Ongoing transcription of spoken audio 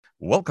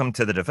Welcome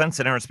to the Defense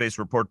and Aerospace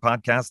Report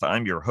podcast.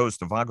 I'm your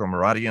host, Vago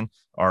Muradian.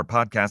 Our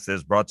podcast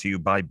is brought to you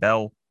by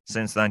Bell.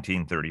 Since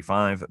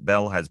 1935,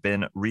 Bell has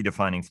been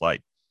redefining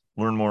flight.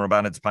 Learn more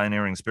about its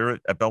pioneering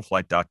spirit at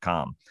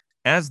bellflight.com.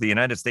 As the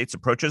United States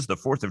approaches the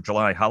 4th of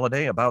July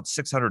holiday, about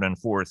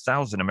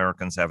 604,000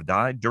 Americans have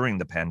died during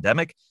the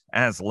pandemic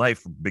as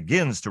life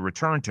begins to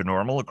return to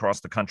normal across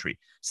the country.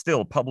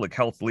 Still, public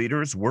health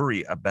leaders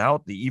worry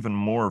about the even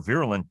more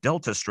virulent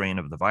Delta strain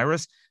of the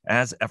virus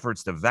as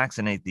efforts to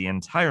vaccinate the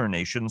entire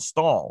nation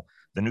stall.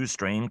 The new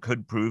strain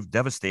could prove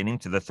devastating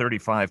to the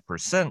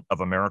 35%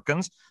 of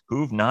Americans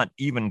who've not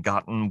even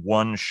gotten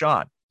one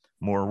shot.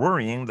 More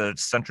worrying, the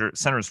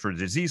Centers for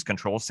Disease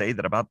Control say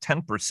that about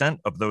 10%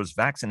 of those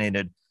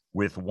vaccinated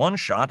with one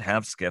shot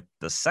have skipped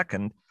the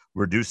second,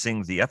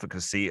 reducing the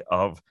efficacy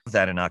of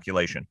that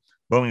inoculation.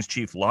 Boeing's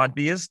chief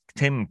lobbyist,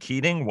 Tim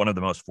Keating, one of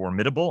the most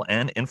formidable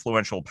and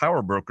influential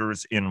power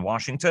brokers in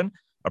Washington,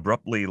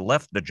 abruptly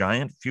left the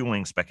giant,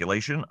 fueling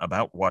speculation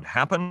about what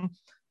happened.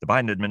 The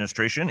Biden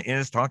administration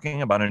is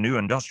talking about a new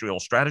industrial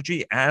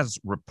strategy as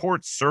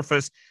reports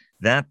surface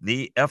that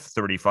the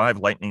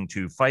F-35 Lightning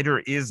II fighter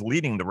is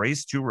leading the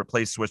race to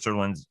replace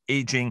Switzerland's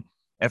aging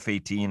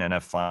F-18 and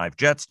F-5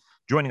 jets.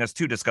 Joining us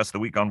to discuss the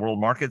week on world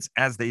markets,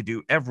 as they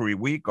do every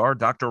week, are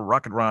Dr.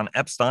 Rocket Ron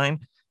Epstein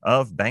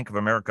of Bank of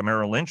America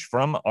Merrill Lynch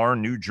from our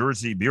New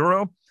Jersey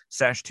bureau,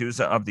 Sash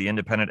Tusa of the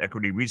independent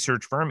equity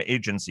research firm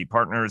Agency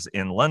Partners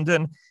in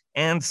London,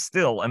 and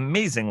still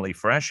amazingly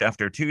fresh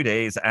after 2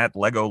 days at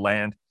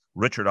Legoland,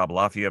 Richard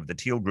Ablafi of the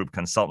Teal Group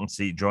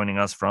Consultancy, joining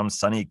us from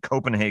sunny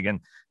Copenhagen.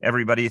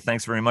 Everybody,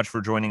 thanks very much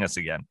for joining us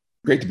again.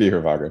 Great to be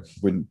here, Vago.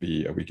 Wouldn't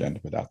be a weekend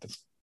without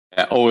this.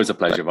 Always a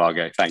pleasure,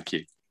 Vago. Thank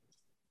you.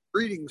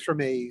 Greetings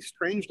from a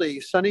strangely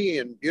sunny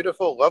and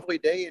beautiful, lovely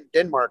day in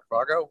Denmark,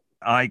 Vago.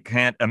 I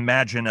can't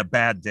imagine a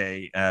bad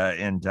day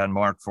in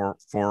Denmark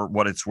for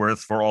what it's worth,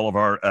 for all of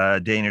our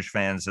Danish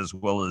fans, as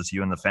well as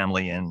you and the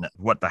family. And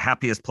what, the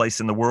happiest place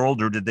in the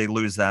world, or did they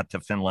lose that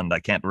to Finland? I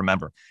can't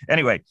remember.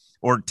 Anyway,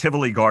 or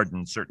Tivoli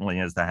Garden certainly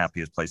is the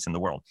happiest place in the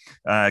world.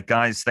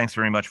 Guys, thanks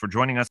very much for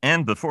joining us.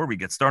 And before we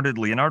get started,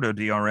 Leonardo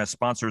DRS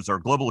sponsors our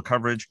global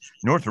coverage.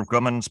 Northrop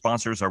Grumman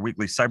sponsors our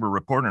weekly cyber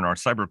report and our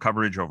cyber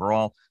coverage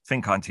overall.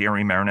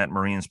 Fincantieri Marinette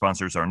Marine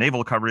sponsors our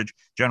naval coverage.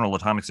 General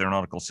Atomics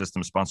Aeronautical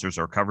Systems sponsors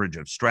our coverage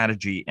of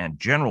strategy, and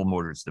General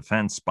Motors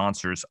Defense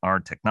sponsors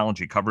our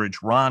technology coverage.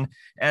 Ron,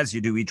 as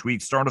you do each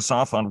week, start us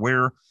off on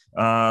where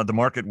the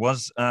market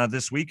was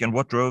this week and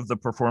what drove the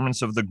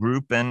performance of the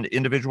group and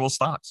individual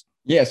stocks.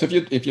 Yeah, so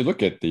if you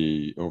look at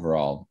the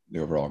overall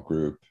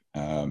group,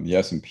 the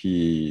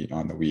S&P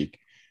on the week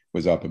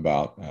was up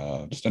about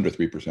just under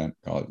 3%,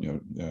 call it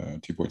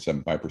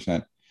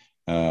 2.75%.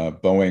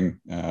 Boeing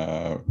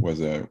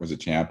was a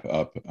champ,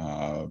 up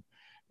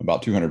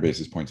about 200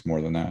 basis points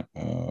more than that,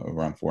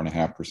 around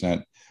 4.5%.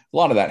 A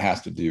lot of that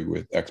has to do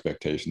with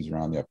expectations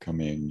around the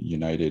upcoming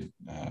United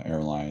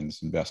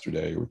Airlines Investor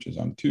Day, which is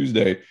on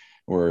Tuesday,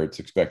 where it's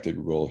expected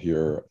we'll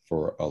hear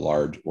for a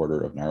large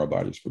order of narrow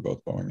bodies for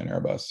both Boeing and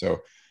Airbus. So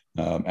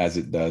as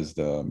it does,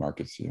 the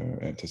market's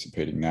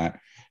anticipating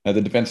that.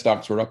 The defense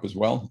stocks were up as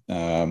well,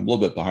 a little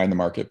bit behind the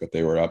market, but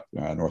they were up.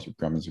 Northrop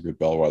Grumman is a good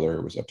bellwether.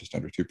 It was up just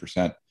under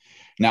 2%.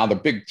 Now, the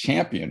big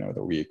champion of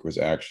the week was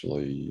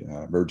actually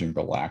Virgin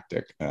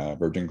Galactic.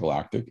 Virgin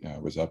Galactic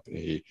was up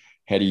a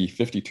heady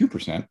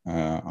 52%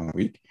 on the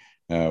week,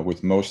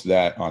 with most of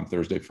that on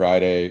Thursday,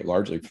 Friday,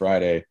 largely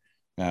Friday,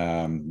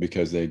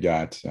 because they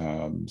got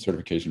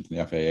certification from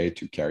the FAA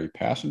to carry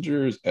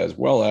passengers, as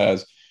well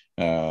as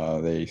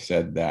they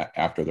said that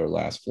after their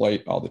last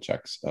flight, all the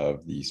checks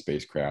of the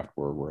spacecraft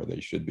were where they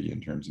should be in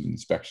terms of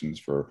inspections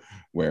for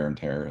wear and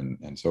tear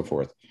and so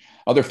forth.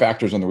 Other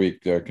factors on the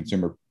week,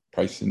 consumer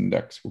price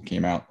index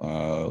came out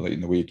late in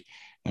the week,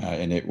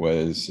 and it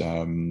was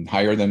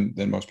higher than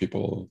most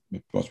people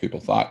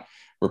thought.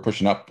 We're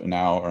pushing up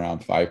now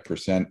around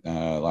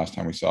 5%. Last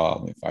time we saw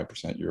only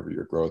 5%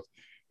 year-over-year growth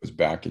was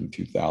back in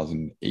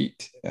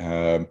 2008.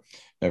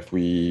 If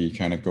we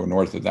kind of go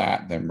north of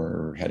that, then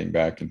we're heading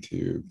back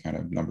into kind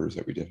of numbers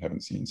that we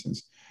haven't seen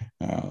since,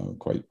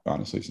 quite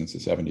honestly, since the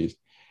 70s.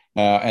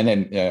 And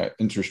then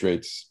interest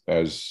rates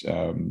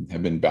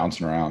have been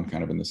bouncing around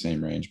kind of in the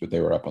same range, but they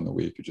were up on the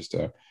week, just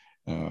a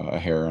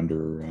hair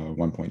under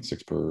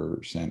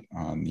 1.6%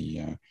 on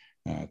the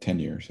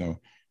 10-year. So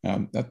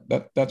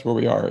that's where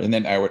we are. And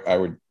then I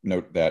would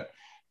note that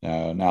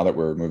now that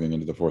we're moving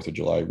into the 4th of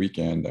July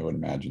weekend, I would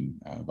imagine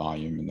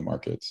volume in the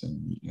markets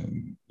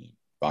and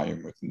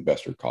volume with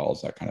investor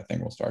calls, that kind of thing,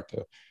 will start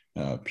to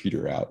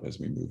peter out as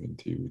we move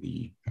into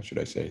the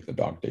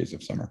dog days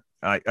of summer.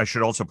 I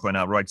should also point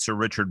out, right, Sir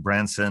Richard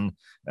Branson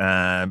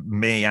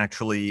may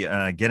actually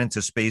get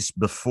into space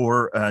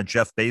before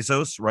Jeff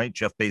Bezos, right?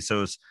 Jeff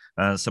Bezos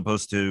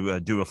supposed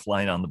to do a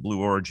flight on the Blue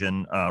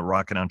Origin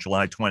rocket on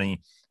July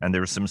 20, and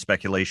there's some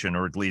speculation,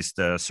 or at least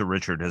Sir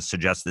Richard has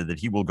suggested that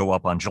he will go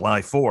up on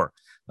July 4.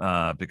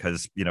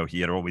 Because,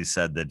 he had always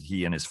said that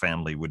he and his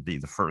family would be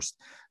the first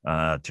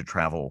to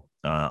travel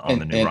on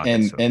the new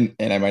rocket.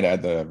 And I might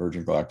add, the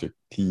Virgin Galactic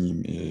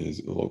team is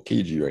a little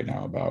cagey right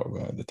now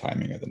about the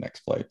timing of the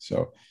next flight.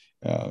 So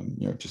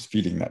just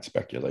feeding that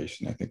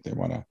speculation. I think they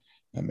want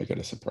to make it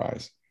a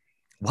surprise.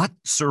 What,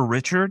 Sir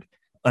Richard?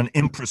 An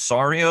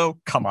impresario?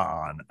 Come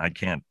on, I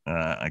can't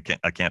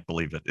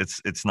believe it.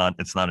 It's not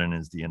in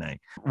his DNA.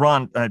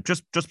 Ron,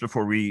 just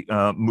before we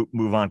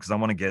move on, because I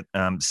want to get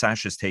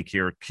Sash's take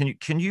here.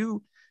 Can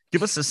you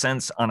give us a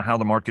sense on how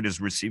the market is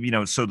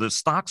receiving? So the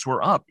stocks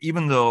were up,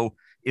 even though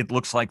it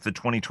looks like the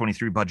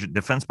 2023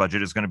 defense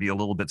budget is going to be a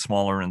little bit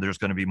smaller, and there's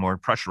going to be more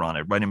pressure on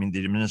it, right? I mean,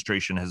 the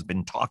administration has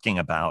been talking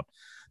about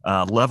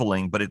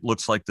leveling, but it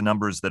looks like the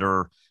numbers that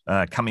are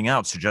coming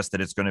out suggest that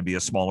it's going to be a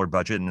smaller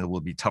budget and it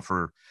will be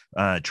tougher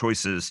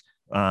choices.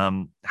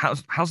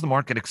 How's the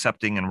market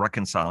accepting and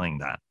reconciling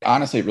that?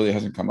 Honestly, it really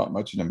hasn't come up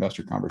much in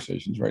investor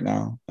conversations right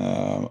now.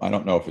 I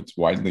don't know if it's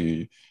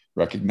widely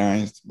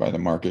recognized by the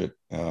market,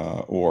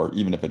 or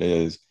even if it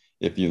is,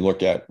 if you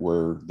look at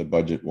where the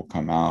budget will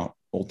come out,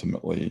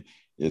 ultimately,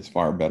 it's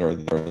far better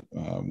than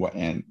what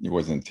it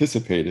was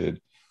anticipated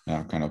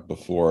kind of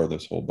before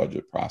this whole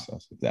budget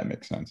process, if that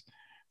makes sense.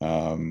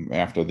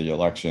 After the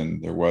election,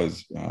 there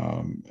was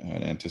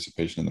an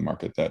anticipation in the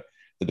market that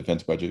the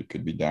defense budget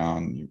could be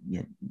down,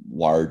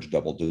 large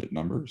double-digit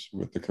numbers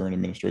with the current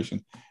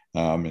administration,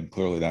 and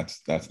clearly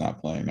that's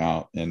not playing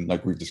out. And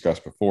like we've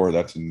discussed before,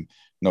 that's in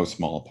no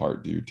small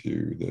part due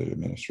to the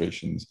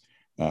administration's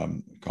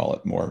call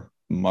it more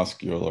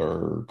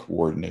muscular,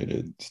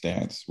 coordinated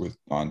stance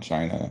on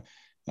China.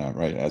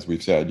 Right, as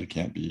we've said, you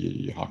can't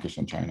be hawkish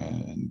on China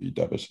and be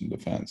dovish in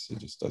defense. It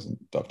just doesn't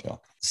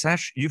dovetail.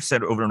 Sash, you've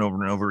said over and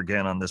over and over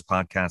again on this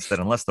podcast that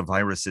unless the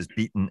virus is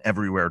beaten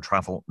everywhere,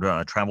 travel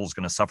is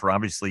going to suffer.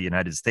 Obviously,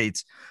 United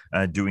States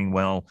doing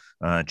well,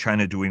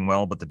 China doing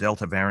well, but the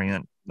Delta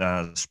variant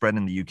spread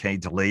in the UK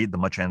delayed the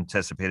much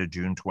anticipated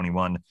June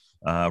 21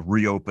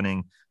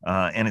 reopening,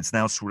 and it's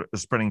now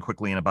spreading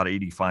quickly in about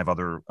 85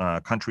 other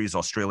countries.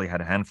 Australia had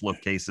a handful of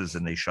cases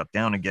and they shut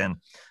down again.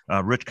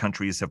 Rich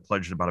countries have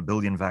pledged about 1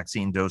 billion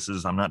vaccine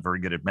doses. I'm not very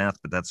good at math,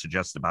 but that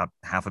suggests about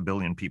 500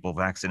 million people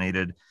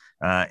vaccinated,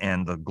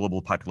 and the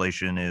global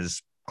population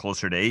is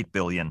closer to 8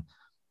 billion.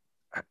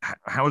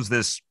 How is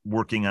this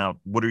working out?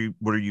 What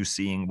are you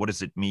seeing? What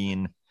does it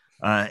mean?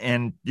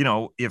 And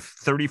if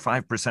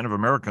 35% of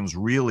Americans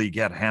really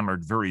get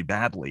hammered very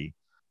badly,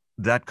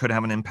 that could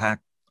have an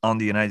impact on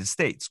the United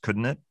States,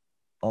 couldn't it?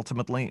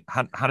 Ultimately,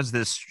 how does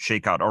this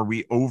shake out? Are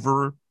we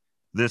over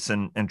this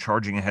and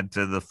charging ahead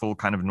to the full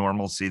kind of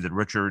normalcy that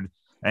Richard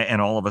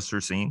and all of us are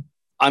seeing?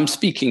 I'm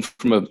speaking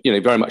from a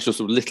very much a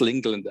sort of Little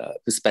England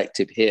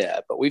perspective here,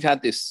 but we've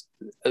had this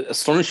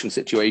astonishing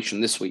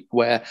situation this week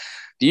where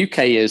the UK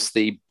is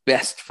the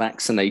best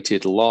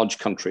vaccinated large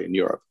country in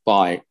Europe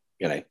by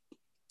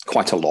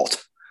quite a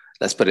lot.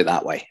 Let's put it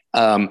that way.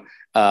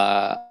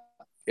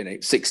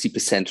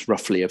 60%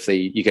 roughly of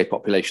the UK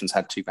population's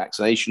had 2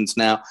 vaccinations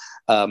now.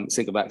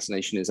 Single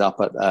vaccination is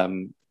up at I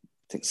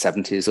think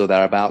 70s or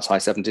thereabouts, high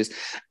 70s.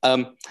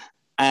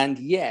 And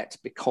yet,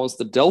 because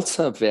the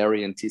Delta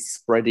variant is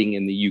spreading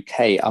in the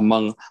UK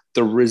among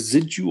the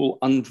residual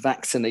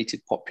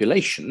unvaccinated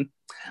population,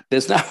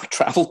 there's now a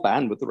travel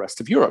ban with the rest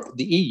of Europe.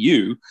 The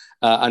EU,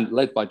 and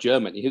led by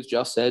Germany, has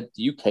just said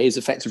the UK is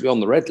effectively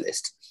on the red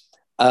list.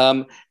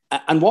 And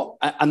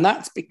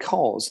that's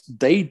because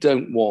they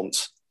don't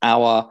want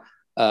our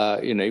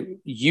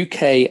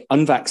UK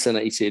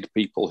unvaccinated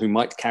people who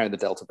might carry the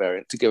Delta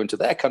variant to go into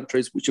their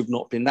countries which have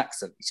not been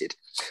vaccinated.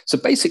 So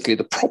basically,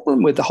 the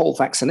problem with the whole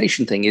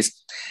vaccination thing is,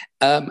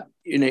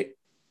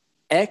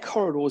 air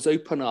corridors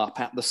open up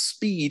at the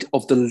speed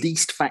of the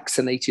least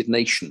vaccinated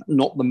nation,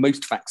 not the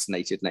most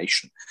vaccinated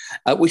nation,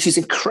 which is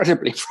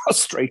incredibly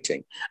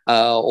frustrating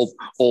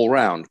all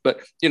round.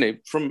 But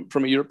from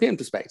a European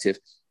perspective,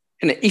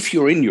 if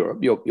you're in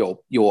Europe,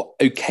 you're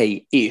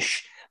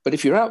okay-ish. But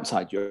if you're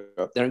outside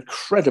Europe, they're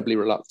incredibly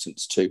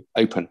reluctant to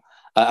open.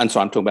 And so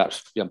I'm talking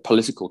about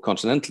political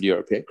continental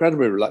Europe,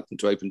 incredibly reluctant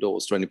to open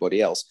doors to anybody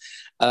else,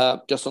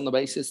 just on the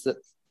basis that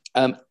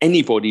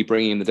anybody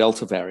bringing the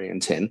Delta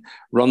variant in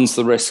runs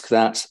the risk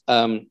that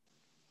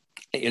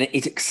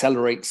it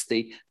accelerates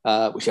the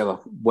whichever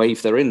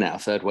wave they're in now,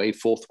 third wave,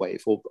 fourth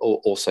wave,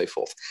 or so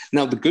forth.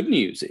 Now, the good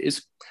news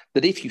is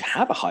that if you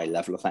have a high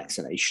level of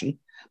vaccination,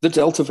 the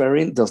Delta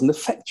variant doesn't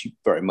affect you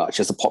very much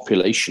as a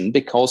population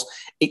because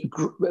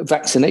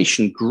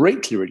vaccination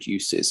greatly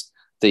reduces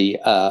the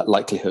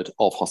likelihood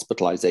of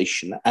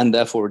hospitalization and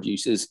therefore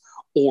reduces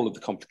all of the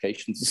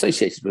complications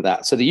associated with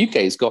that. So the UK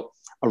has got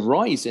a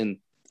rise in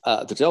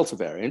the Delta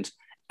variant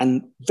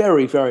and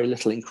very, very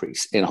little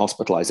increase in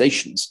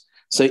hospitalizations.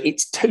 So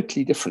it's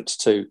totally different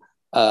to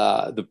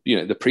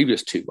the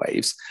previous 2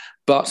 waves,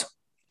 but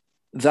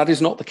that is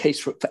not the case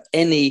for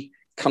any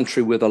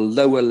country with a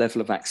lower level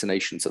of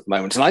vaccinations at the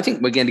moment. And I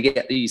think we're going to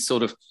get these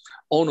sort of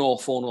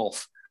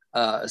on-off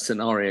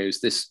scenarios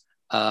this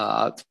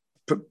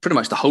pretty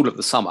much the whole of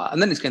the summer. And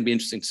then it's going to be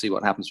interesting to see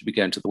what happens as we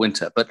go into the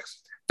winter. But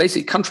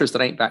basically, countries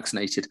that ain't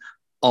vaccinated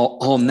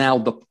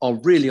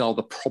really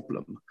the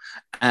problem.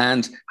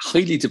 And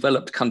highly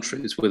developed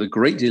countries with a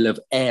great deal of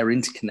air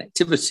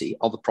interconnectivity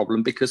are the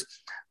problem, because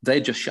they're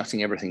just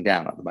shutting everything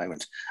down at the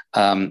moment.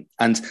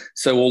 And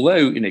so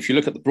although, if you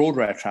look at the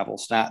broader air travel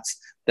stats,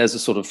 there's a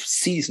sort of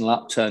seasonal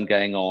upturn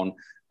going on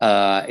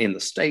in the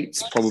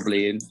States,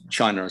 probably in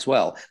China as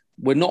well.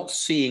 We're not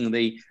seeing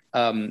the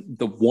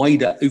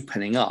wider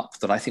opening up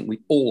that I think we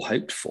all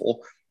hoped for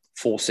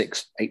 4,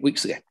 6, 8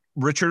 weeks ago.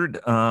 Richard,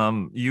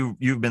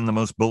 you've been the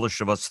most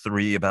bullish of us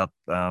three about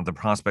the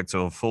prospects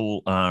of a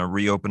full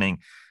reopening.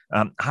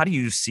 How do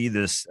you see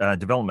this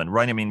development?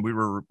 Right. I mean,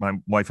 my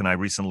wife and I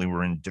recently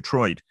were in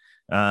Detroit,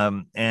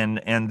 and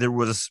there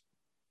was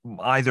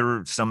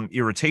either some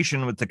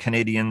irritation with the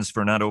Canadians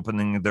for not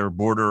opening their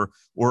border,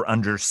 or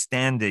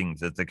understanding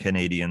that the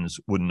Canadians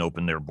wouldn't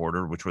open their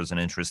border, which was an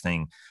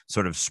interesting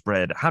sort of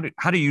spread. How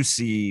do you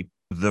see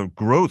the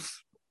growth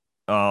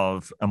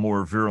of a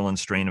more virulent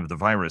strain of the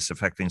virus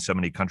affecting so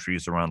many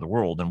countries around the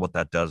world, and what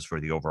that does for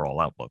the overall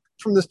outlook?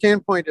 From the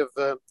standpoint of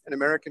an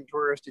American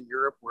tourist in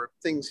Europe, where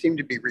things seem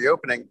to be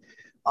reopening,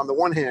 on the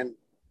one hand,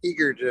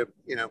 eager to,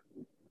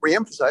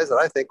 reemphasize that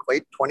I think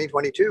late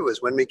 2022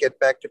 is when we get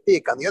back to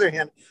peak. On the other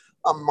hand,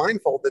 I'm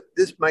mindful that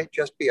this might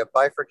just be a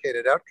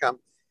bifurcated outcome.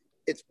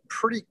 It's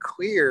pretty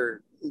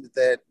clear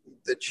that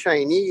the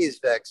Chinese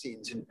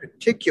vaccines in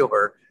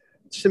particular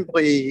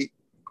simply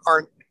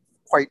aren't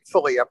quite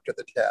fully up to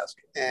the task.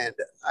 And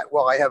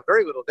while I have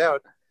very little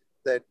doubt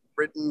that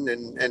Britain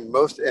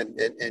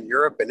and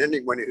Europe and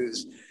anyone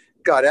who's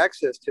got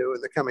access to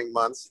in the coming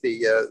months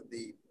the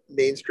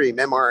mainstream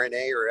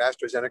mRNA or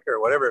AstraZeneca or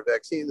whatever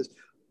vaccines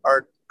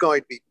are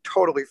going to be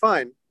totally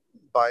fine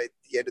by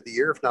the end of the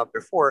year, if not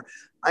before,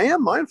 I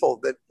am mindful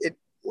that it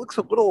looks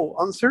a little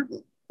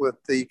uncertain with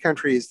the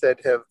countries that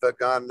have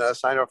gone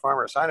Sinopharm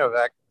or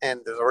Sinovac,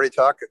 and there's already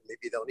talk of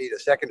maybe they'll need a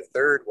second, a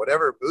third,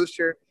 whatever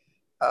booster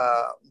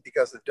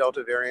because of the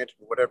Delta variant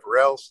and whatever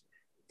else.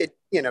 It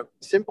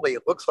simply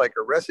looks like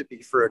a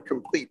recipe for a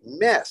complete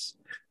mess.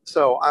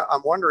 So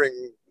I'm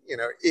wondering,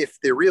 if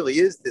there really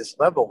is this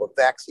level of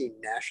vaccine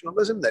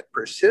nationalism that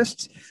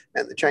persists,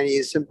 and the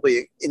Chinese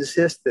simply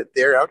insist that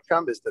their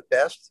outcome is the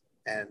best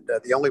and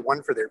the only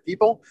one for their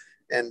people,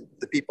 and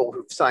the people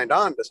who've signed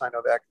on to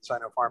Sinovac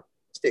and Sinopharm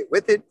stay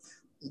with it,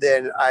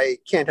 then I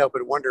can't help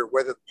but wonder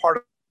whether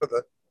part of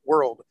the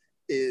world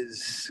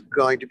is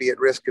going to be at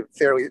risk of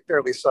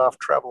fairly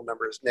soft travel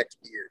numbers next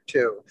year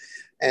too.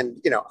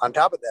 And on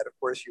top of that, of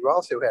course, you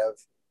also have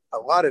a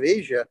lot of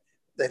Asia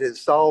that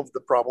has solved the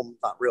problem,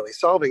 not really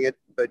solving it,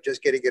 but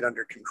just getting it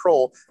under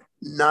control,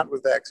 not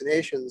with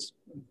vaccinations,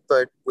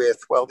 but with,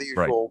 the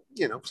usual,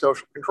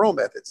 social control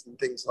methods and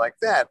things like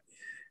that.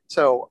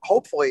 So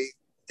hopefully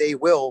they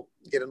will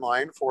get in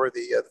line for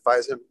the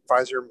Pfizer,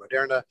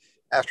 Moderna,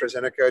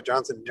 AstraZeneca,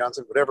 Johnson &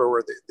 Johnson, whatever,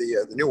 or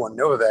the new one,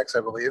 Novavax,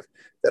 I believe,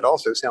 that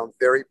also sounds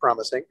very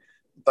promising.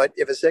 But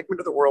if a segment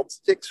of the world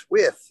sticks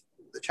with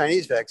the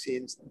Chinese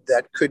vaccines,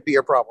 that could be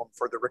a problem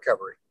for the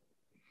recovery.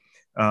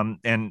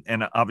 And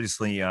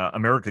obviously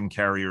American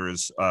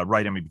carriers,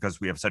 right? I mean,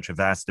 because we have such a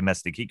vast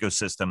domestic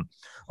ecosystem,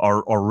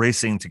 are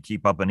racing to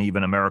keep up, and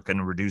even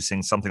American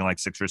reducing something like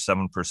 6 or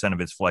 7%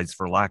 of its flights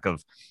for lack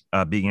of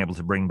being able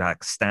to bring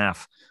back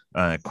staff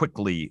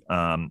quickly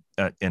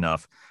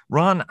enough.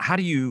 Ron, how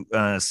do you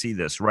see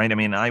this, right? I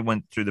mean, I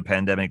went through the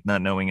pandemic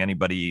not knowing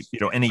anybody,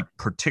 any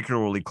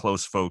particularly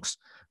close folks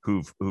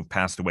who've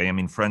passed away. I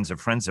mean, friends of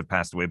friends have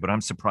passed away, but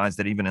I'm surprised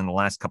that even in the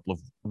last couple of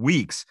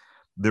weeks,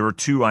 there are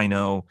two I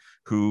know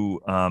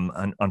who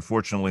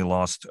unfortunately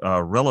lost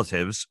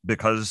relatives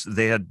because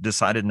they had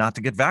decided not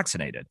to get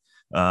vaccinated.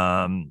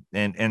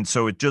 And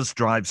so it just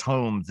drives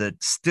home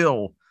that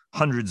still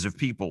hundreds of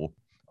people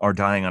are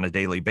dying on a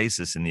daily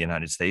basis in the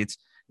United States.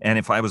 And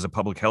if I was a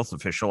public health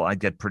official, I'd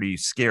get pretty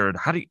scared.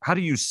 How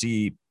do you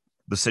see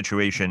the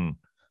situation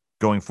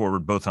going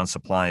forward, both on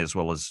supply as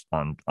well as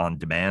on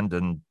demand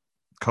and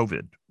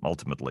COVID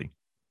ultimately,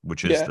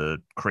 which is the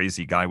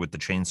crazy guy with the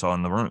chainsaw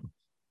in the room?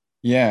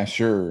 Yeah,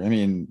 sure. I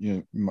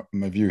mean,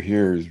 my view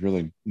here is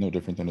really no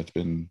different than it's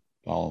been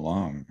all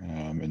along.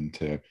 And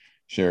to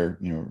share,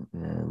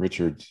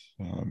 Richard's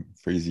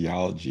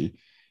phraseology,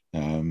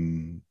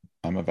 I'm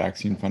a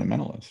vaccine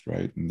fundamentalist,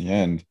 right? In the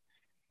end,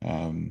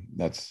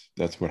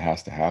 that's what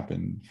has to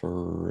happen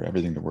for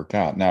everything to work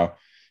out. Now,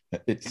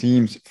 it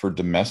seems for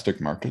domestic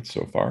markets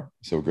so far,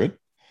 so good.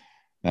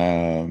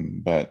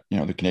 But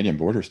the Canadian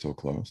border is still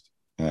closed,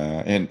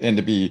 and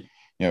to be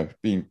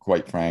being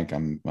quite frank,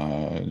 I'm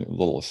a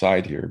little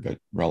aside here, but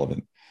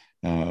relevant.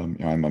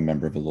 I'm a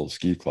member of a little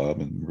ski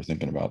club, and we're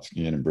thinking about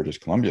skiing in British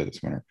Columbia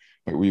this winter.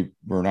 But we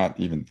were not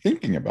even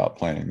thinking about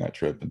planning that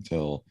trip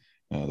until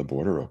the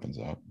border opens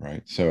up,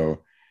 right?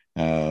 So,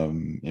 I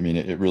mean,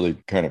 it really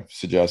kind of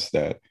suggests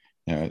that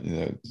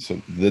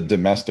so the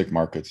domestic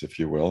markets, if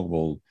you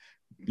will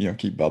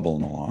keep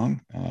bubbling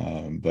along,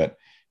 but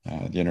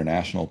the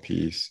international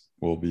piece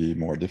will be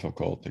more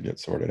difficult to get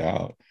sorted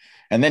out.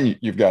 And then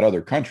you've got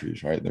other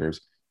countries, right?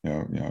 There's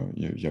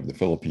you have the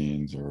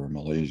Philippines or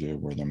Malaysia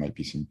where there might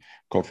be some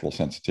cultural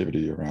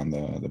sensitivity around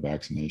the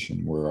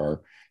vaccination,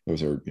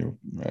 those are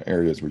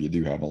areas where you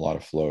do have a lot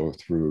of flow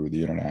through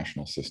the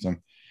international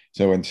system.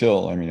 So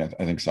until,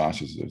 I think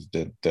Sasha is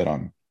dead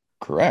on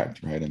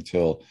correct, right?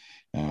 Until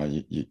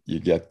you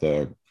get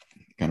the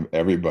kind of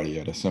everybody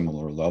at a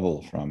similar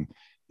level from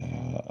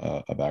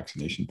a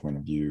vaccination point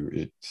of view,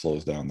 it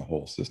slows down the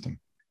whole system.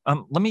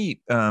 Let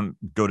me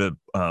go to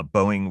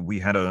Boeing. We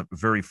had a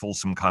very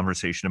fulsome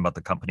conversation about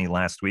the company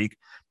last week,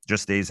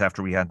 just days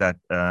after we had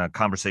that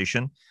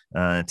conversation.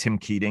 Tim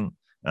Keating,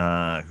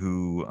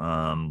 who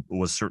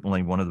was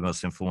certainly one of the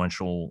most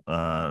influential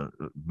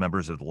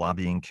members of the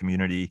lobbying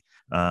community,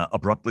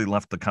 abruptly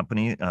left the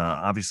company.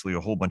 Obviously,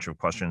 a whole bunch of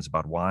questions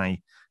about why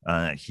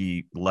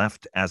he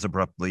left as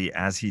abruptly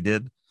as he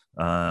did.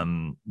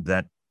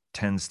 That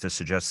tends to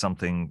suggest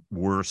something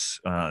worse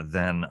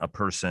than a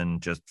person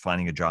just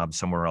finding a job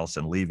somewhere else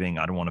and leaving.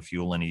 I don't want to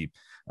fuel any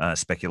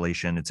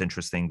speculation. It's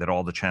interesting that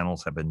all the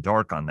channels have been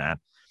dark on that.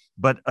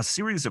 But a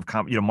series of,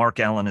 Mark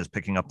Allen is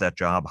picking up that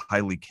job,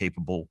 highly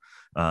capable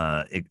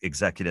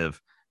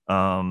executive.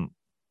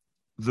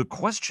 The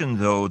question,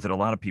 though, that a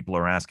lot of people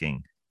are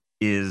asking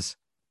is,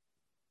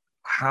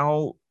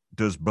 how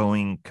does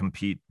Boeing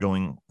compete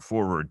going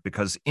forward?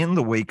 Because in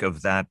the wake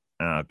of that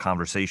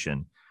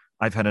conversation,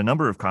 I've had a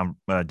number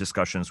of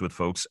discussions with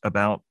folks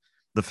about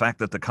the fact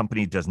that the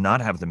company does not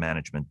have the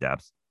management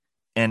depth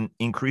and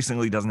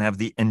increasingly doesn't have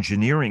the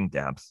engineering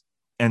depth.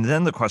 And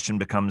then the question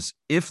becomes,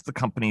 if the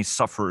company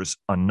suffers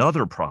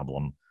another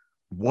problem,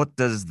 what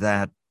does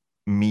that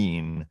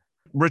mean?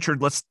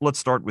 Richard, let's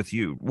start with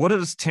you. What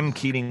does Tim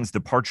Keating's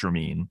departure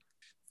mean?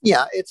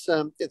 Yeah, it's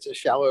a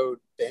shallow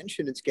bench,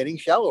 and it's getting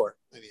shallower.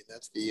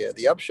 That's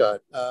the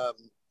upshot.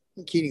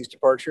 Keating's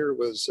departure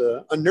was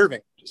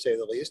unnerving, to say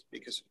the least,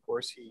 because, of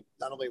course, he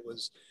not only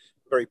was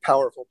a very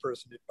powerful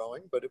person at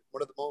Boeing, but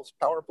one of the most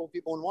powerful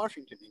people in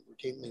Washington. He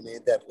routinely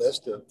made that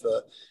list of,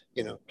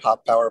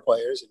 top power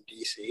players in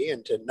D.C.,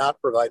 and to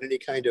not provide any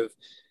kind of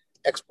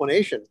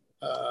explanation,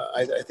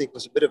 I think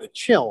was a bit of a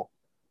chill.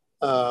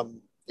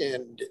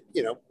 And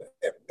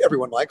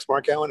everyone likes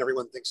Mark Allen.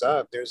 Everyone thinks,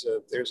 there's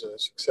a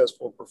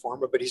successful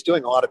performer, but he's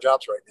doing a lot of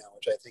jobs right now,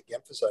 which I think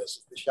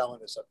emphasizes the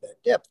shallowness of that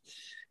depth.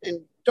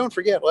 And don't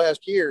forget,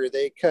 last year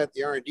they cut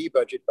the R&D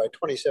budget by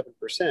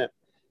 27%,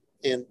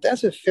 and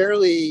that's a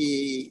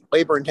fairly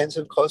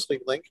labor-intensive, closely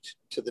linked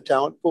to the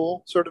talent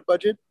pool sort of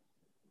budget.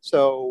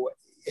 So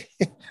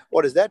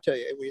what does that tell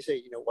you? When you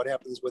say, what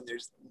happens when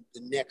there's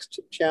the next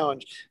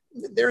challenge?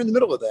 They're in the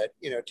middle of that.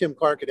 Tim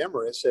Clark at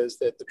Emirates says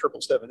that the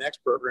 777X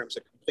program is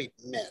a complete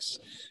mess.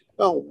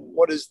 Well,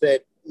 what does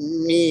that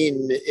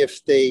mean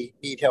if they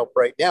need help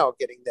right now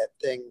getting that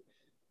thing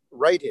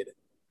righted?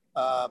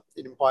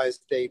 It implies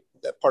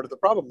that part of the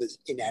problem is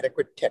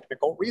inadequate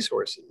technical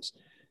resources.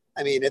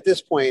 At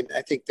this point,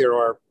 I think there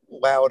are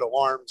loud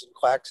alarms and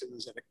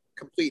klaxons and a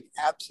complete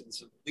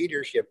absence of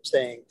leadership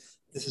saying,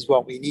 this is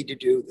what we need to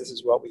do. This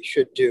is what we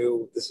should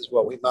do. This is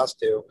what we must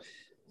do.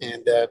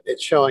 And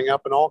it's showing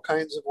up in all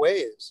kinds of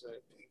ways.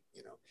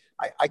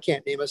 I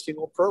can't name a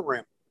single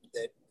program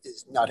that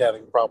is not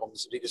having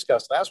problems. We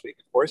discussed last week,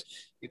 of course.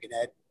 You can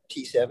add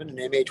T7 and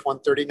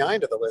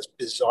MH139 to the list,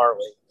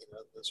 bizarrely,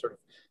 the sort of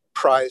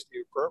prized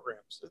new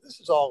programs. So this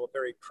is all a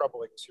very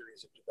troubling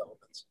series of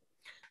developments.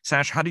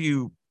 Sash, how do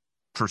you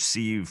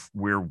perceive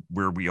where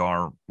we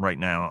are right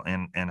now,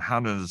 and how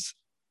does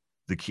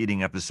the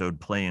Keating episode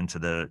play into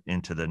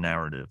the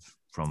narrative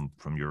from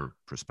your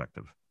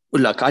perspective?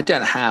 Well, look, I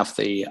don't have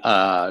the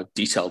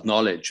detailed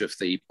knowledge of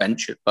the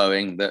bench at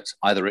Boeing that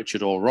either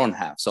Richard or Ron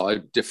have, so I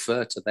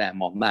defer to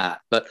them on that.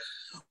 But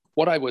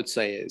what I would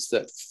say is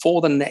that for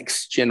the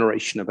next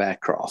generation of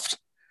aircraft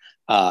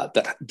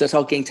that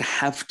are going to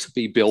have to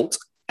be built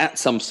at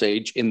some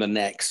stage in the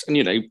next,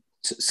 and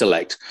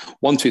select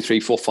 1, 2,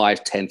 3, 4,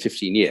 5, 10,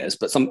 15 years,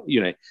 but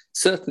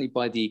certainly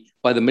by the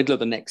middle of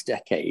the next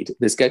decade,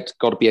 there's got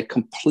to be a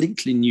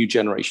completely new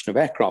generation of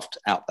aircraft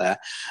out there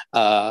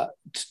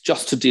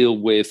just to deal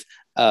with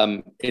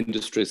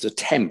industry's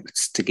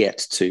attempts to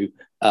get to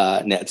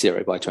net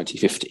zero by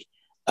 2050.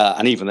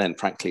 And even then,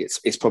 frankly,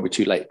 it's probably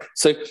too late.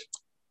 So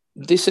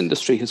this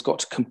industry has got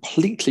to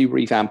completely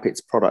revamp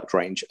its product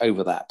range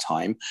over that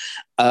time.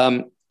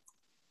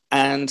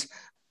 And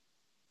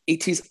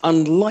it is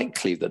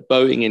unlikely that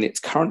Boeing in its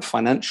current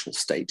financial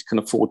state can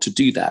afford to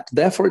do that.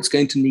 Therefore, it's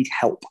going to need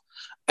help.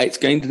 It's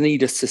going to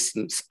need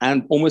assistance,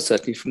 and almost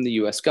certainly from the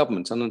US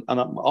government. And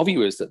our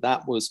view is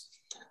that was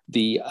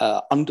the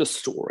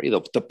understory,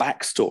 the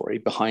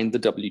backstory behind the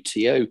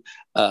WTO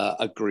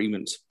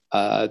agreement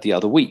the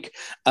other week.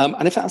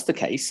 And if that's the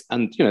case,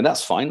 and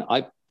that's fine,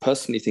 I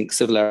personally think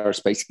civil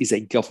aerospace is a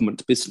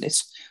government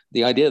business.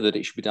 The idea that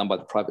it should be done by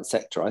the private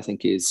sector, I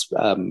think, is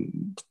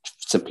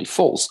simply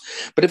false.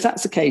 But if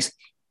that's the case,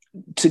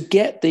 to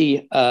get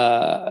the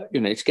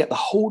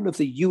whole of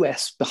the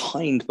US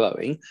behind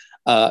Boeing,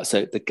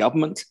 so the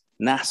government,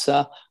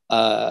 NASA,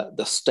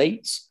 the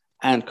states,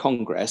 and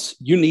Congress,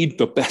 you need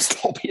the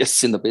best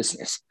lobbyists in the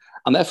business.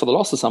 And therefore, the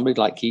loss of somebody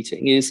like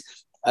Keating is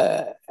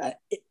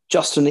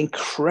just an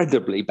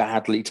incredibly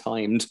badly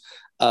timed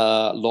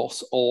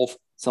loss of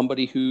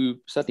somebody who,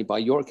 certainly by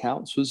your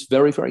accounts, was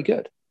very, very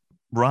good.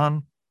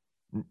 Ron,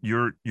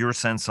 your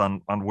sense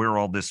on where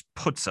all this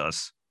puts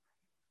us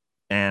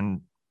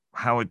and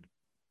how it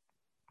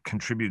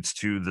contributes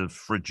to the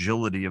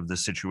fragility of the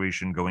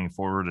situation going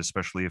forward,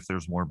 especially if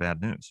there's more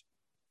bad news.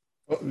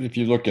 Well, if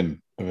you look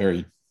in a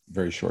very,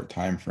 very short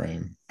time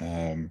frame,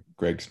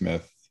 Greg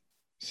Smith,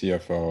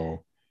 CFO,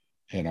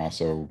 and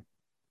also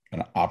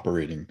an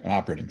operating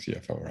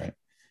CFO, right?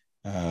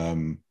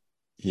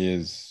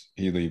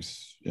 He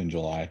leaves in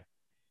July.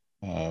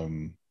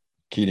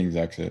 Keating's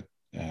exit.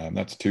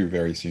 That's two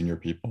very senior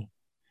people.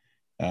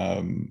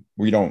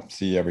 We don't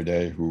see every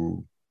day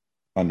who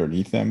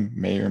underneath them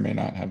may or may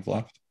not have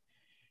left.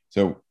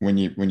 So when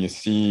you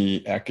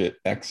see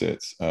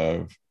exits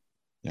of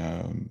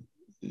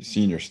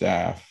senior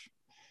staff,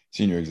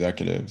 senior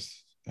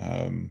executives,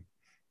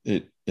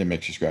 it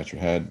makes you scratch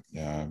your head.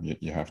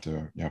 You have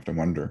to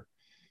wonder.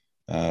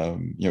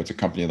 It's a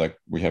company, like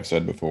we have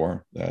said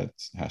before, that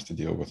has to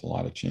deal with a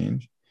lot of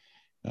change.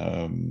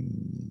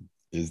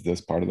 Is this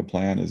part of the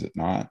plan? Is it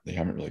not? They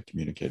haven't really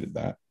communicated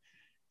that.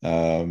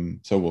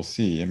 So we'll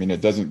see. I mean,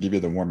 it doesn't give you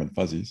the warm and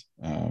fuzzies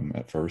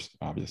at first,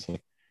 obviously.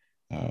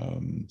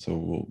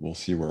 So we'll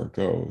see where it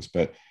goes.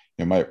 But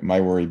my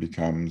worry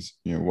becomes,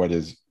 what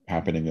is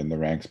happening in the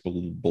ranks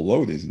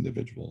below these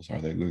individuals? Are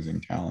they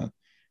losing talent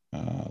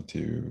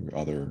to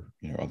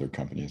other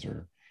companies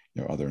or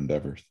other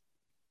endeavors?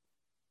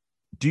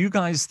 Do you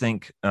guys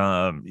think,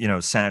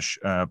 Sash,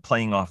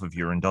 playing off of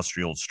your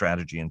industrial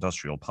strategy,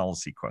 industrial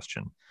policy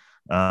question,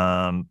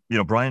 Brian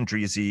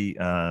Dreese,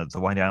 the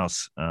White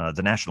House,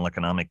 the National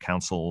Economic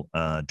Council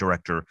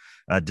director,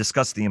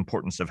 discussed the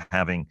importance of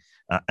having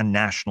a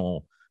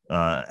national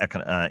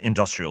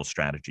industrial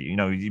strategy.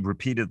 He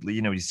repeatedly,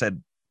 he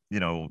said,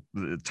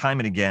 time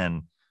and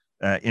again,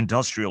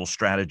 industrial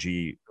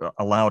strategy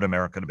allowed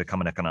America to become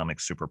an economic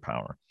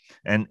superpower.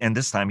 And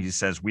this time he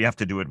says we have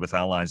to do it with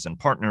allies and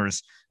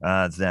partners,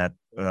 that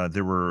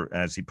there were,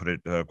 as he put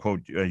it,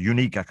 quote,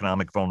 unique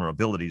economic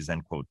vulnerabilities,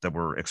 end quote, that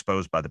were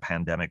exposed by the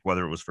pandemic,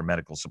 whether it was for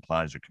medical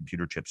supplies or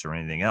computer chips or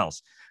anything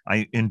else.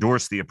 I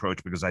endorse the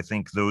approach because I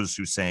think those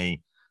who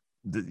say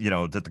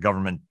that the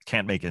government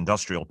can't make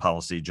industrial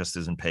policy just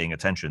isn't paying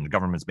attention. The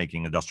government's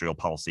making industrial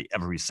policy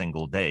every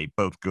single day,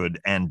 both good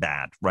and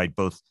bad, right?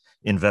 Both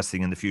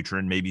investing in the future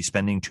and maybe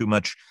spending too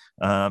much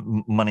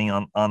money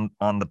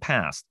on the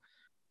past.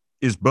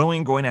 Is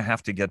Boeing going to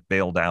have to get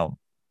bailed out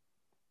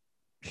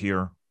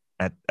here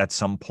at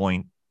some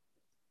point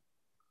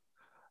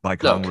by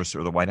Congress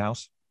or the White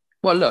House?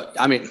 Well, look,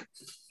 I mean,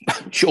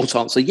 short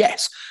answer,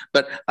 yes.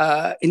 But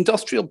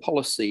industrial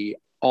policy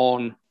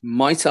on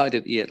my side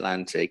of the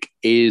Atlantic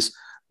is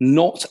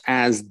not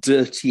as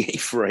dirty a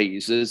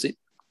phrase as it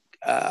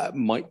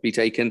might be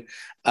taken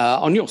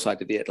on your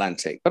side of the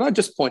Atlantic. But I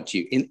just point to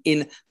you,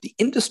 in the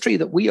industry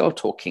that we are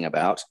talking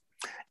about,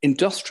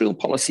 industrial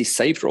policy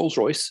saved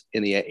Rolls-Royce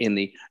in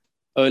the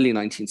early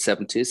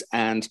 1970s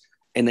and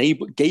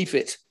gave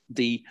it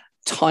the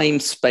time,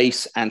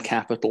 space, and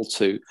capital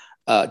to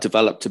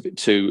develop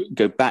to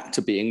go back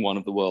to being one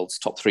of the world's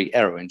top 3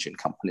 aero engine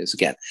companies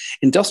again.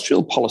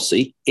 Industrial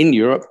policy in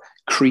Europe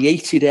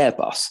created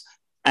Airbus.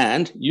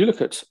 And you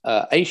look at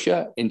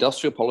Asia,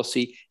 industrial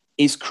policy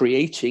is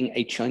creating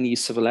a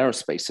Chinese civil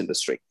aerospace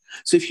industry.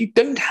 So if you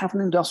don't have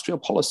an industrial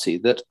policy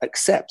that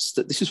accepts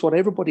that this is what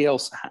everybody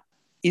else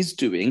is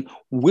doing,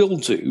 will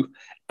do,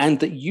 and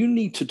that you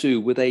need to do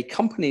with a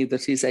company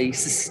that is a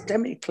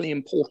systemically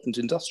important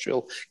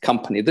industrial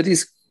company that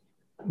is,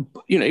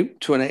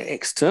 to an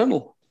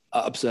external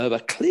observer,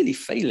 clearly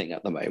failing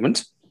at the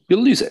moment,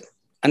 you'll lose it.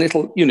 And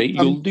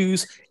you'll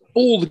lose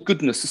all the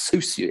goodness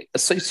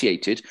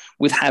associated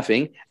with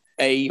having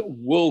a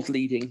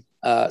world-leading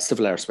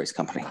civil aerospace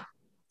company.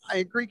 I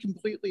agree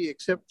completely,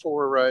 except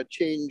for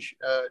change,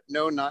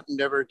 no, not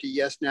never, to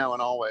yes, now,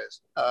 and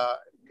always.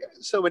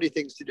 So many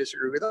things to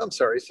disagree with. I'm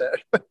sorry,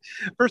 Seth. But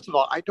first of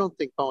all, I don't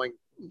think Boeing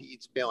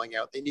needs bailing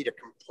out. They need a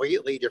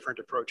completely different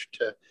approach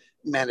to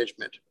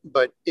management.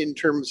 But in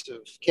terms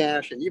of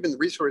cash and even the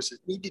resources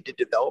needed to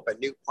develop a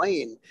new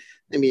plane,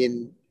 I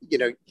mean,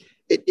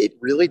 it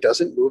really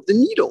doesn't move the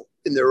needle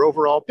in their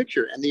overall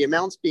picture. And the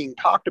amounts being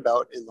talked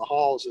about in the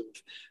halls of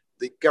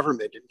the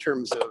government in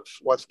terms of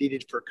what's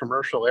needed for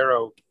commercial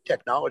aero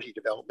technology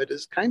development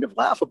is kind of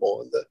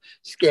laughable in the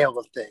scale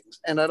of things.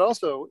 And I'd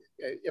also,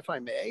 if I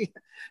may,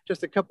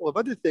 just a couple of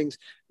other things.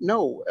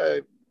 No,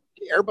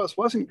 Airbus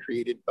wasn't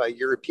created by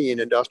European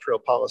industrial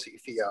policy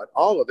fiat.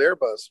 All of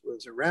Airbus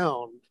was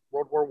around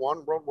World War I,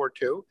 World War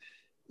II.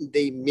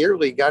 They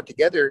merely got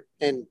together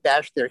and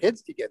bashed their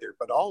heads together,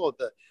 but all of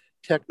the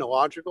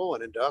technological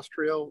and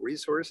industrial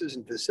resources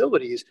and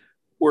facilities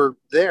were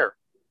there.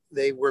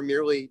 They were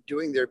merely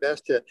doing their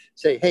best to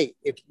say, hey,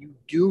 if you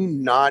do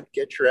not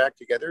get your act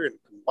together and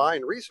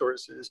combine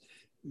resources,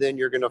 then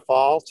you're going to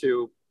fall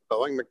to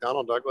Boeing,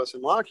 McDonnell Douglas,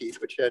 and Lockheed,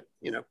 which had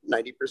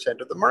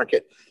 90% of the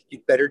market.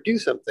 You'd better do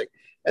something.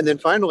 And then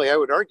finally, I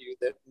would argue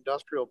that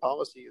industrial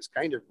policy is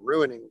kind of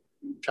ruining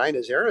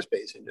China's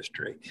aerospace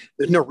industry.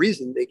 There's no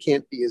reason they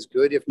can't be as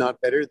good, if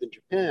not better, than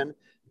Japan.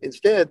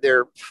 Instead,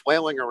 they're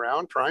flailing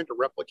around trying to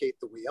replicate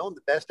the wheel, and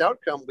the best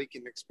outcome we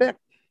can expect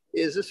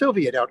is a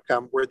Soviet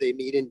outcome where they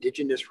meet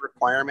indigenous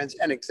requirements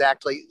and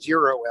exactly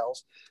zero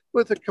else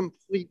with a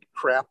complete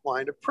crap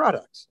line of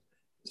products.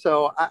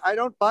 So I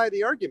don't buy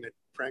the argument,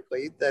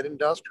 frankly, that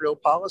industrial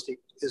policy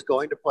is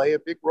going to play a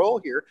big role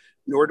here,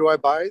 nor do I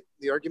buy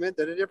the argument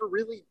that it ever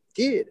really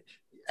did.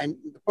 And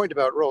the point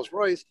about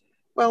Rolls-Royce,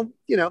 well,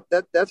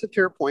 that's a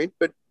fair point,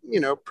 but,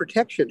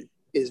 protection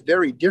is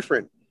very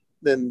different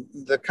than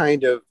the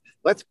kind of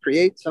let's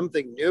create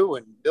something new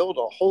and build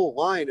a whole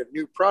line of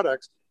new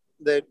products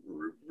that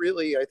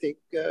really, I think,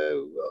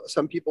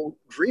 some people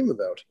dream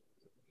about.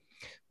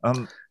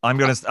 Can I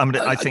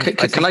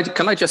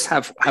just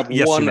have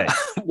yes,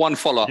 one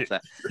follow up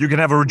there? You can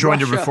have a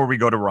rejoinder before we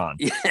go to Ron.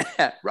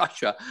 Yeah,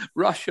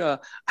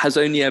 Russia has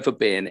only ever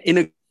been in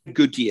a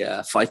good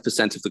year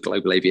 5% of the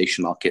global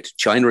aviation market.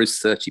 China is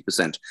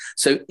 30%.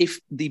 So if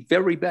the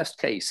very best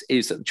case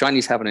is that the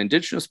Chinese have an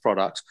indigenous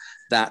product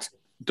that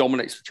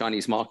dominates the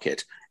Chinese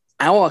market,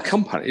 our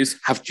companies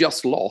have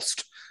just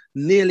lost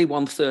nearly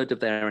 1/3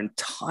 of their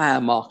entire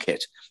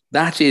market.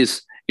 That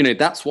is,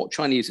 that's what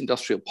Chinese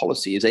industrial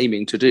policy is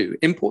aiming to do.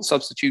 Import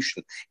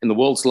substitution in the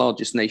world's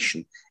largest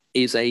nation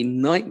is a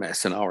nightmare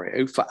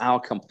scenario for our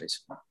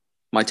companies.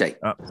 My take.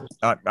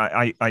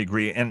 I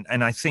agree. And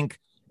I think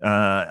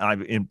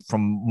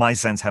from my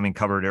sense, having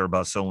covered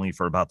Airbus only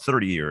for about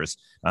 30 years,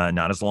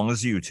 not as long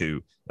as you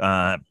two,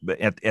 but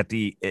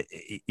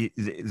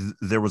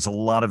there was a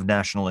lot of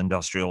national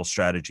industrial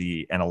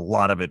strategy, and a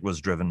lot of it was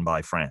driven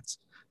by France.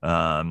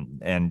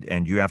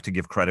 And you have to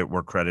give credit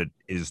where credit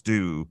is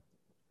due.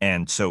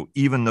 And so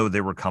even though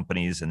there were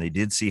companies and they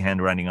did see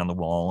handwriting on the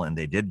wall and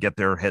they did get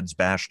their heads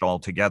bashed all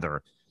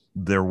together,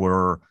 there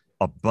were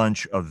a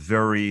bunch of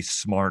very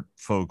smart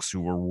folks who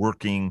were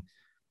working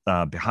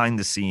behind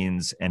the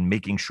scenes and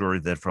making sure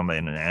that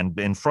and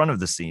in front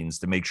of the scenes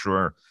to make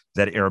sure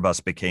that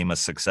Airbus became a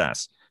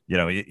success.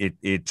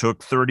 It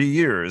took 30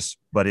 years,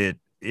 but it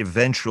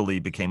eventually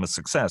became a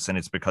success, and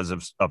it's because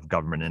of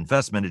government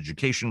investment,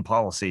 education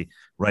policy,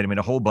 right? I mean,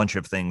 a whole bunch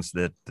of things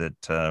that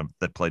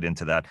played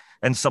into that,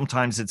 and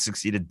sometimes it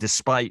succeeded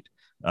despite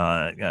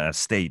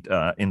state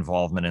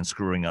involvement and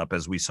screwing up,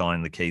 as we saw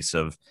in the case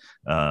of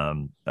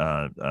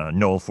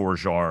Noel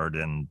Forgeard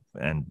and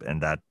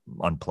that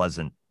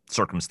unpleasant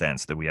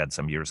circumstance that we had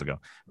some years ago.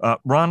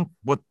 Ron,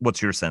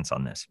 what's your sense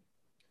on this?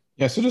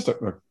 Yeah, so just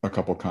a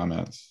couple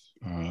comments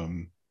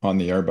on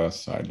the Airbus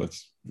side.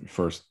 Let's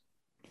first,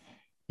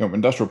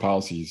 industrial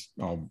policies,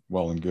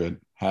 well and good.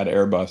 Had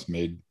Airbus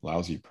made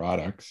lousy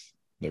products,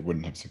 they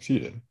wouldn't have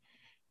succeeded.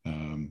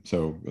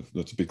 So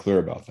let's be clear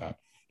about that.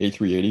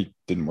 A380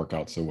 didn't work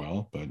out so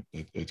well, but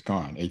it's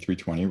gone.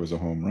 A320 was a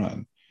home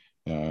run.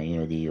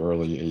 The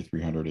early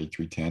A300,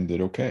 A310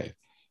 did okay.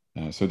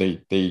 So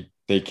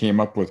they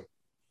came up with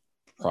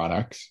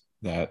products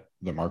that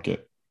the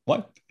market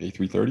liked.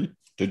 A330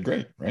 did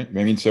great, right?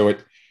 I mean, so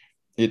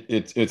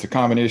it's a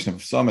combination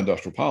of some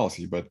industrial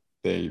policy, but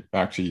they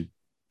actually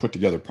put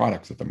together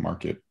products that the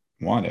market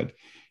wanted,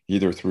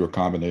 either through a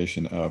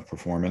combination of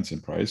performance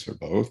and price, or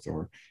both,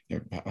 or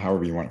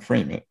however you want to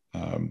frame it.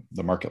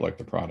 The market liked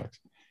the products.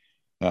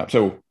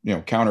 So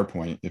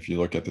counterpoint, if you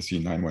look at the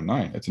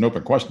C919, it's an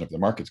open question if the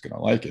market's going to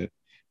like it.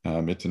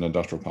 It's an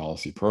industrial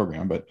policy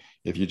program, but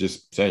if you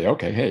just say,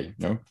 okay, hey,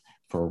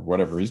 for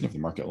whatever reason, if the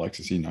market likes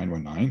a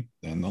C919,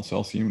 then they'll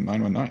sell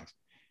C919s.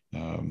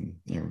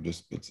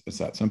 It's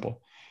that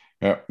simple.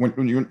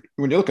 When you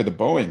look at the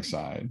Boeing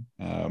side,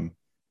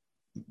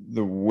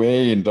 the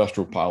way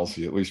industrial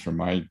policy, at least from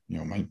my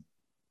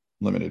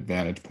limited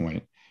vantage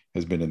point,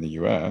 has been in the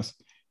U.S.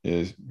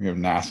 is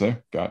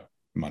NASA got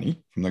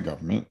money from the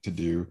government to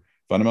do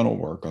fundamental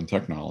work on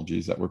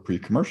technologies that were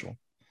pre-commercial,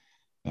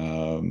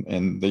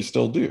 and they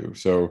still do.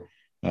 So,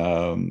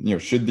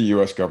 should the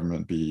U.S.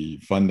 government be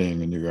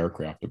funding a new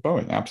aircraft at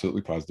Boeing?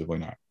 Absolutely, positively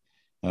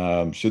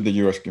not. Should the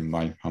U.S., in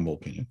my humble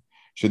opinion,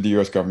 should the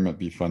U.S. government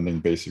be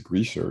funding basic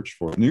research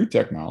for new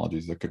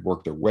technologies that could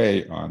work their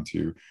way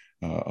onto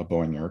a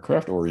Boeing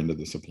aircraft or into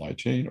the supply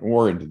chain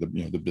or into the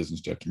the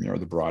business jet community or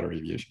the broader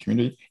aviation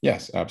community?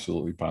 Yes,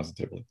 absolutely,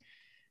 positively.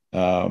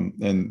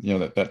 And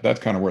that's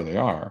kind of where they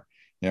are.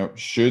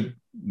 Should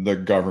the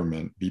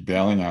government be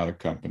bailing out a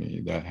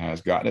company that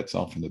has gotten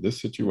itself into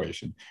this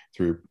situation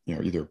through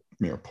either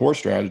poor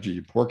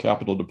strategy, poor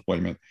capital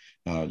deployment,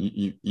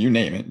 you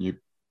name it, you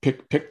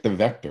pick the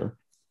vector?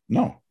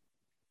 No,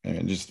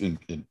 and just in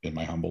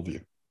my humble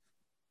view.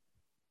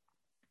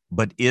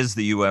 But is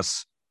the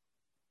U.S.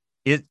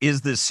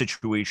 is this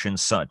situation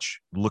such,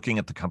 looking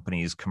at the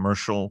company's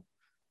commercial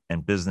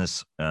and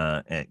business,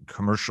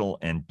 commercial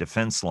and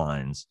defense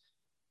lines,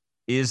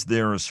 is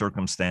there a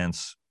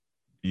circumstance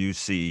you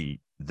see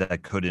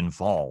that could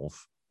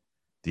involve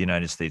the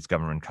United States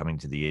government coming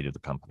to the aid of the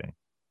company?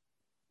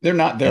 They're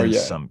not there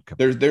yet.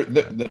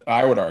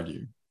 I would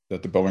argue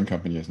that the Boeing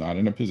company is not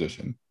in a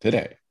position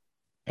today,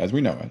 as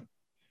we know it,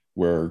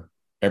 where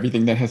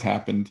everything that has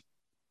happened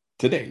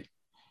to date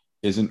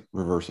isn't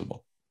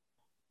reversible.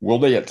 Will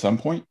they at some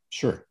point?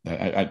 Sure.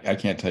 I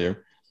can't tell you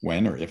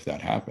when or if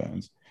that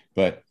happens,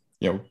 but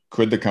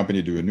could the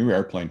company do a new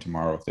airplane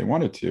tomorrow if they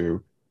wanted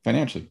to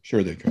financially?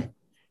 Sure, they could.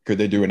 Could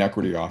they do an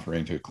equity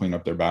offering to clean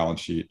up their balance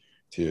sheet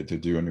to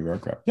do a new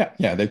aircraft?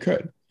 Yeah, they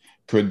could.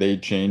 Could they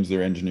change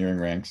their engineering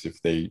ranks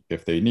if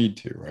they need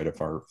to, right?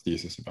 If our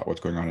thesis about what's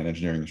going on in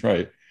engineering is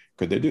right,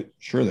 could they do?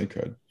 Sure, they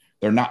could.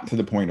 They're not to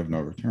the point of no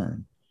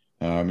return.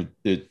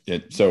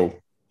 So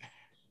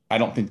I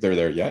don't think they're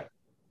there yet.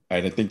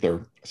 I think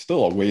they're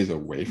still a ways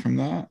away from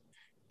that,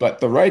 but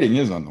the writing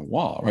is on the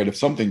wall, right? If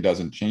something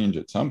doesn't change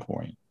at some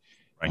point,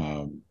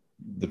 right,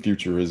 the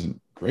future isn't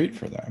great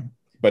for them,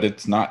 but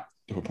it's not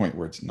to a point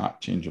where it's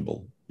not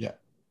changeable yet.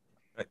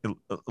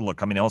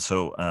 Look, I mean,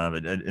 also,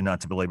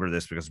 not to belabor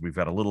this because we've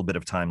got a little bit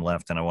of time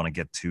left and I want to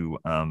get to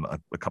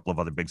a couple of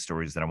other big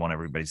stories that I want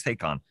everybody's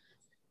take on.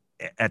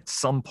 At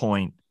some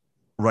point,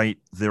 right,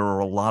 there are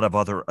a lot of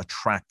other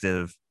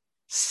attractive,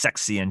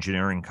 sexy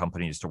engineering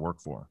companies to work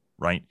for,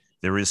 right?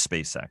 There is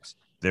SpaceX,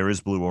 there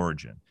is Blue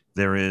Origin,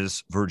 there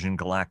is Virgin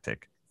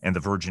Galactic and the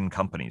Virgin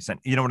companies. And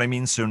you know what I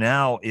mean? So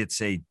now it's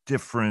a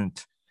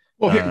different...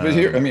 Well,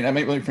 here, I mean, let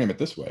me frame it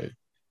this way,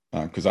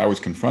 because I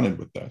was confronted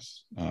with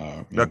this.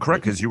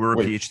 Correct, because you were a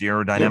PhD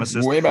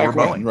aerodynamicist way back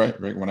when,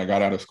 right? When I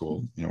got out of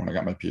school, when I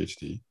got my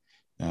PhD,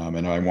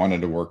 and I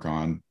wanted to work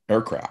on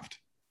aircraft.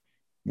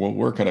 Well,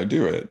 where could I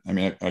do it? I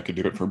mean, I could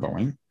do it for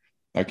Boeing.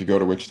 I could go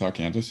to Wichita,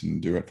 Kansas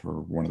and do it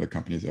for one of the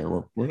companies there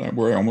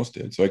where I almost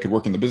did. So I could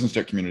work in the business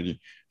jet community.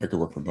 I could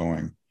work for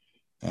Boeing.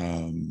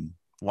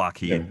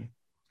 Lockheed.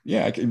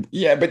 Yeah,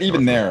 but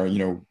even there,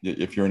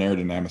 if you're an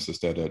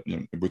aerodynamicist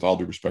with all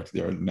due respect to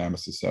the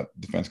aerodynamicists at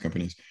defense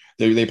companies,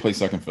 they play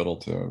second fiddle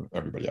to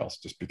everybody else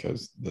just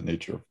because the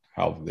nature of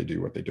how they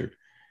do what they do.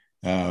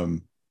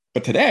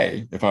 But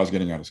today, if I was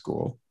getting out of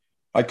school,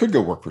 I could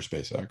go work for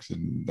SpaceX,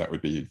 and that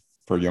would be,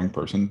 for a young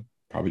person,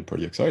 probably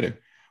pretty exciting.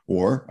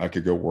 Or I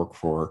could go work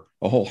for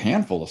a whole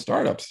handful of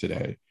startups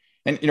today.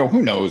 And,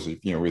 who knows if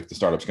the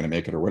startup's going to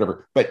make it or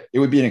whatever, but it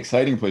would be an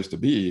exciting place to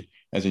be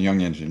as a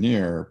young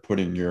engineer,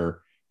 putting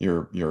your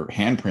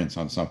handprints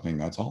on something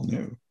that's all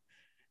new,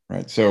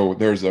 right? So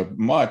there's a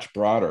much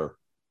broader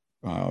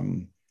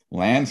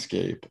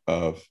landscape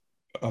of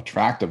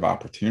attractive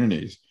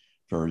opportunities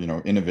for,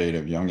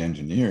 innovative young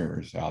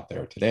engineers out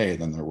there today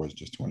than there was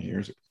just 20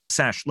 years ago.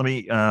 Sash, let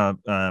me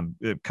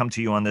come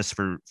to you on this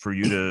for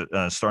you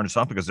to start us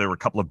off, because there were a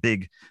couple of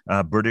big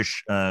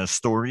British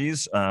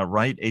stories,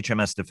 right?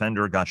 HMS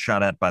Defender got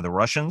shot at by the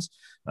Russians.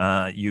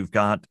 You've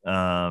got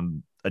a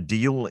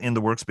deal in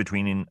the works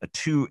between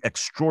two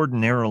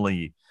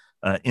extraordinarily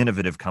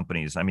innovative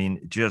companies. I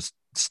mean, just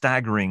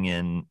staggering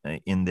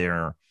in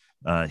their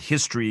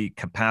history,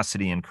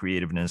 capacity, and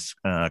creativeness,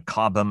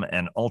 Cobham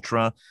and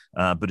Ultra.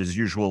 But as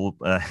usual,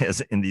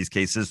 as in these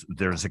cases,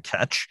 there's a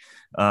catch.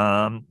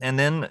 And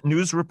then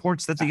news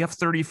reports that the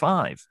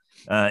F-35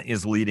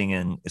 is leading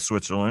in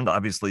Switzerland.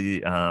 Obviously,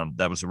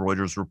 that was a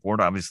Reuters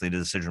report. Obviously, the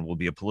decision will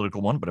be a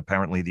political one, but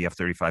apparently the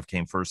F-35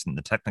 came first in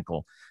the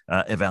technical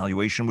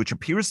evaluation, which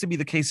appears to be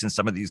the case in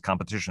some of these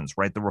competitions,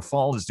 right? The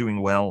Rafale is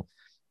doing well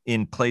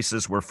in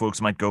places where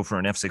folks might go for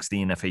an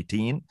F-16,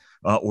 F-18,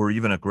 or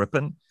even a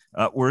Gripen.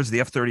 Whereas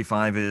the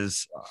F-35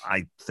 is,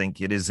 I think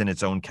it is in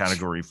its own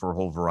category for a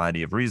whole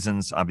variety of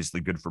reasons.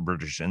 Obviously good for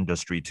British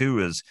industry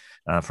too, as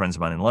friends of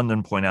mine in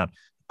London point out.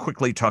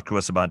 Quickly talk to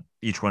us about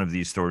each one of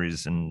these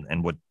stories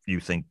and what you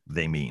think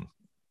they mean.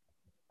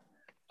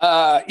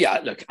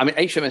 Look, I mean,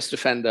 HMS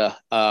Defender,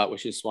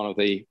 which is one of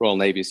the Royal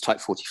Navy's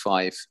Type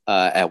 45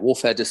 air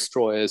warfare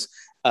destroyers,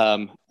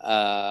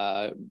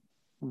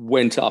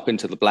 went up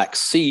into the Black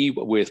Sea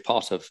with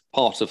part of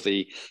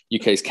the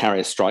UK's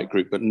carrier strike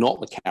group, but not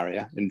the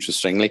carrier,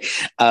 interestingly,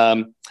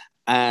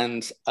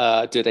 and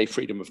did a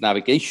freedom of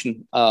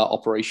navigation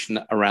operation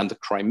around the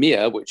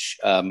Crimea, which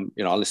our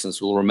listeners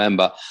will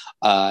remember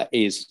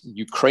is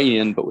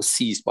Ukrainian but was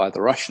seized by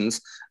the Russians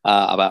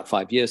about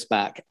 5 years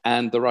back,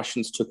 and the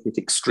Russians took it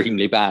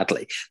extremely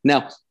badly.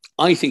 Now,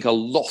 I think a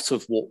lot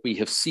of what we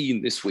have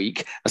seen this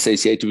week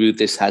associated with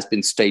this has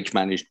been stage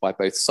managed by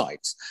both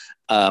sides.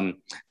 And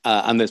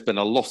there's been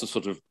a lot of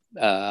sort of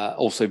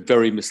also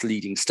very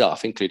misleading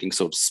stuff, including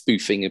sort of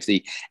spoofing of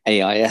the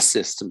AIS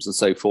systems and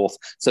so forth.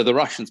 So the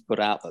Russians put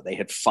out that they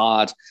had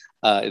fired,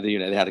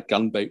 they had a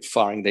gunboat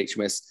firing the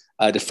HMS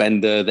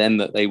Defender, then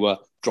that they were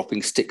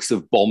dropping sticks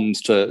of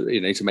bombs to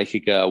make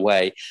it go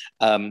away.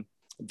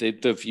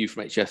 The view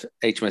from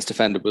HMS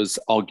Defender was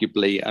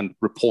arguably and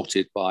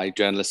reported by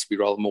journalists to be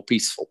rather more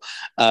peaceful.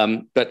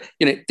 But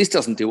this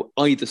doesn't do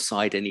either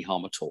side any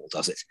harm at all,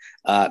 does it?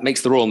 It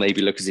makes the Royal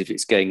Navy look as if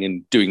it's going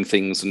and doing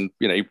things and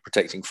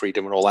protecting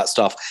freedom and all that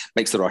stuff.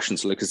 Makes the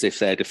Russians look as if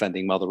they're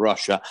defending Mother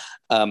Russia.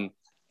 What's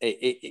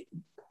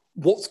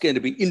going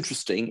to be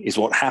interesting is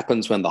what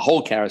happens when the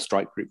whole carrier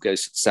strike group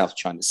goes to the South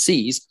China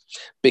Seas,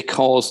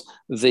 because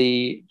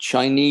the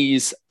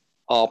Chinese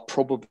are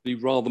probably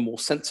rather more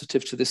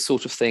sensitive to this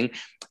sort of thing,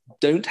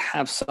 don't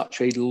have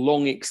such a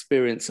long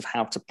experience of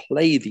how to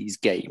play these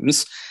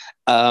games,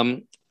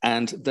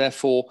 and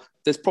therefore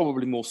there's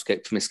probably more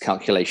scope for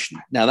miscalculation.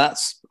 Now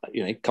that's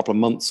a couple of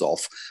months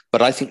off,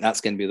 but I think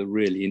that's going to be the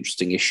really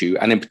interesting issue,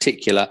 and in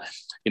particular,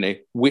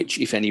 which,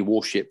 if any,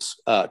 warships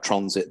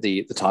transit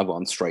the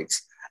Taiwan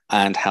Straits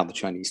and how the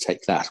Chinese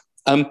take that.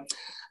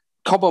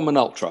 Cobham and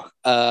Ultra,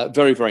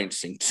 very, very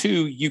interesting.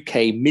 Two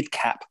UK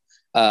mid-cap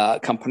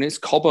companies.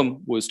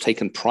 Cobham was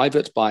taken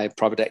private by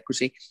private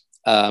equity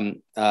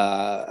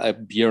a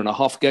year and a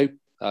half ago,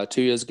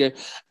 2 years ago.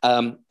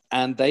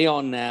 And they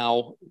are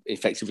now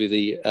effectively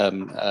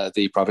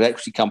the private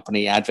equity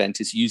company. Advent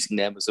is using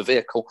them as a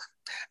vehicle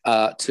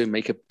to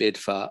make a bid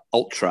for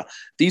Ultra.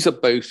 These are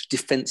both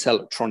defense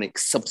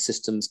electronics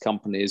subsystems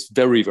companies,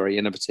 very, very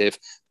innovative,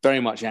 very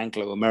much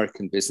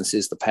Anglo-American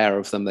businesses, the pair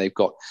of them. They've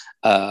got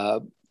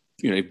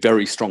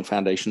very strong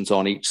foundations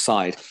on each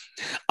side.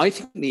 I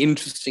think the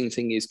interesting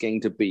thing is going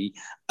to be,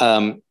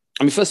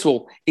 first of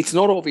all, it's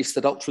not obvious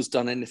that Ultra's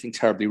done anything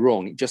terribly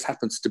wrong. It just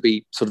happens to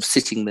be sort of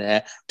sitting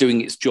there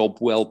doing its job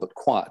well, but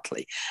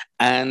quietly.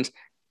 And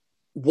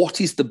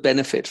what is the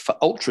benefit for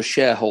Ultra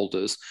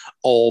shareholders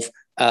of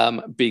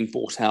being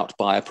bought out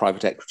by a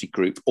private equity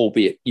group,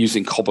 albeit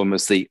using Cobham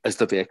as the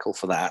vehicle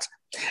for that?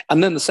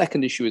 And then the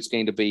second issue is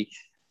going to be,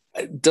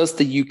 does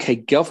the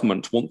UK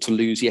government want to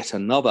lose yet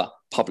another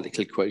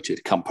publicly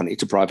quoted company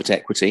to private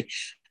equity?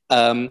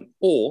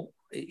 Or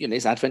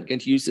is Advent going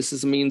to use this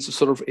as a means of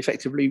sort of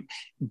effectively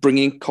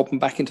bringing Cobham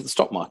back into the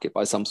stock market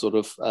by some sort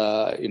of,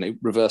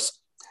 reverse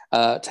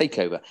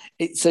takeover?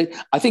 So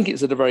I think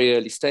it's at a very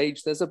early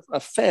stage. There's a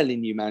fairly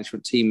new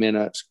management team in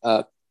at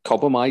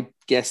Cobham. I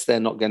guess they're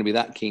not going to be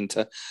that keen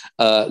to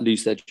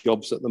lose their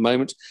jobs at the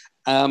moment.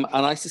 And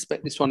I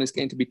suspect this one is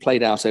going to be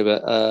played out over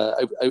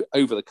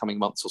the coming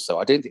months or so.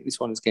 I don't think this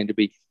one is going to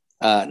be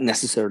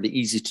necessarily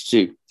easy to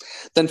do.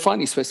 Then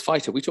finally, Swiss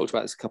Fighter. We talked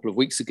about this a couple of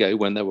weeks ago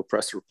when there were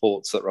press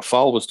reports that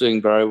Rafale was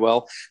doing very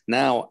well.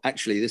 Now,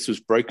 actually, this was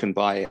broken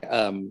by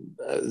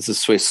the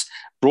Swiss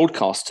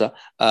broadcaster,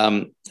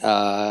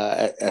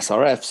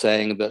 SRF,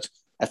 saying that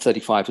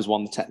F-35 has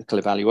won the technical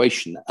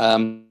evaluation.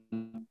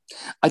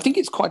 I think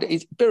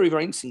it's very,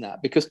 very interesting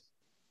that, because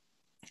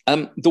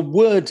the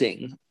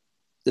wording,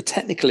 the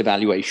technical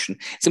evaluation,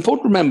 it's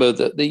important to remember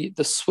that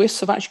the Swiss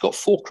have actually got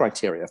 4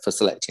 criteria for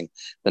selecting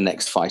the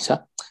next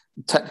fighter.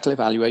 Technical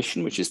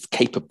evaluation, which is the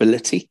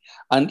capability.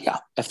 And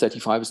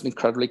F-35 is an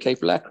incredibly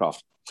capable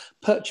aircraft.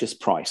 Purchase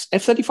price.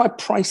 F-35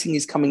 pricing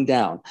is coming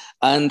down,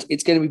 and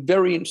it's going to be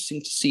very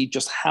interesting to see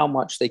just how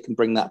much they can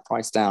bring that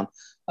price down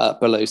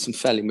below some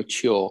fairly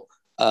mature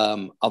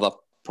other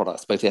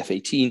products, both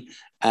F-18,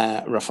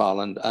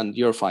 Rafale and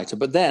Eurofighter.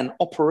 But then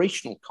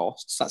operational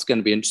costs, that's going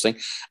to be interesting,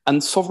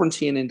 and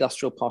sovereignty and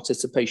industrial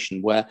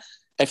participation, where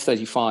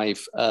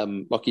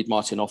F-35, Lockheed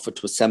Martin offered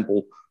to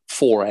assemble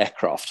 4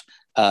 aircraft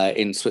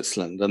in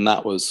Switzerland, and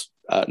that was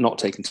not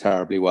taken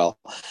terribly well.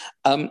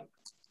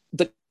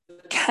 The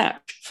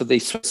catch for the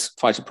Swiss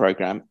fighter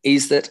program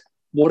is that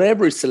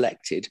whatever is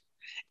selected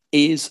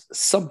is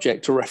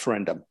subject to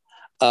referendum.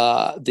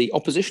 The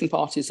opposition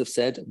parties have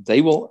said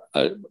they will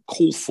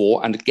call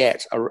for and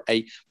get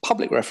a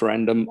public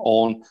referendum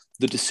on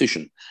the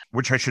decision.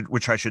 Which I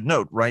should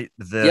note, right?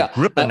 The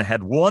Gripen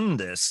had won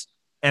this,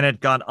 and it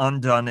got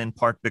undone in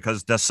part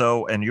because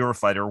Dassault and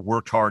Eurofighter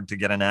worked hard to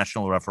get a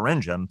national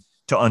referendum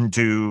to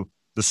undo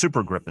the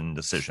Super Gripen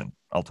decision,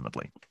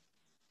 ultimately.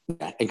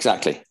 Yeah,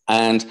 exactly.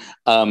 And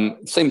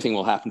same thing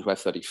will happen to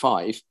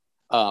F-35.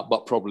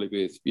 But probably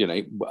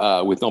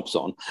with knobs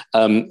on.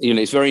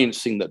 It's very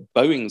interesting that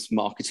Boeing's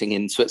marketing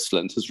in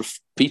Switzerland has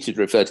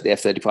repeatedly referred to the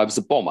F-35 as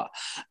a bomber,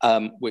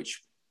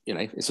 which,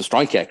 it's a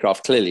strike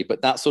aircraft clearly,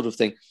 but that sort of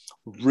thing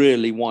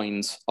really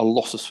winds a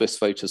lot of Swiss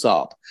voters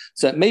up.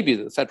 So it may be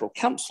that the Federal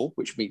Council,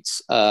 which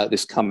meets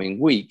this coming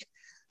week,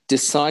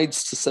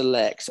 decides to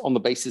select, on the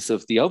basis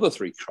of the other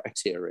 3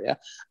 criteria,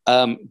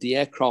 the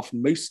aircraft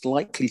most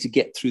likely to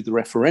get through the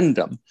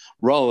referendum,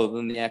 rather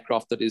than the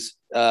aircraft that is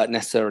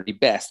necessarily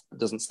best, but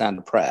doesn't stand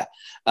a prayer.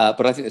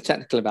 But I think the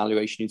technical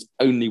evaluation is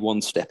only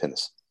one step in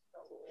this.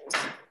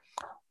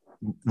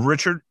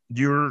 Richard,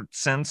 your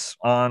sense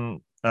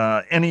on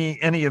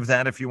any of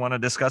that, if you want to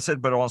discuss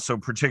it, but also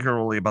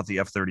particularly about the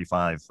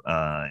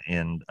F-35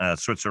 in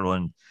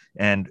Switzerland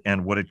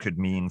and what it could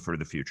mean for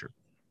the future?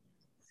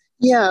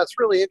 Yeah, it's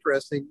really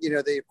interesting.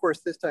 They, of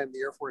course, this time the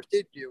Air Force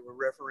did do a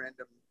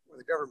referendum, or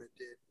the government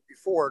did,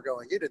 before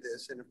going into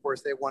this. And of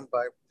course, they won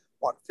by,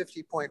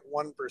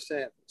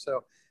 50.1%.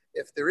 So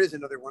if there is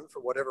another one,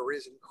 for whatever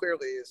reason,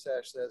 clearly, as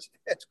Sash says,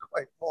 it's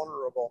quite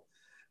vulnerable.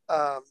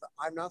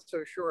 I'm not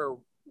so sure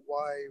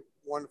why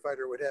one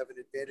fighter would have an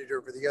advantage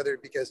over the other,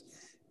 because,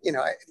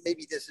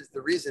 maybe this is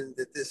the reason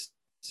that this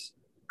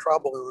trial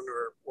balloon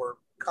or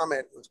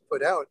comment was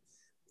put out.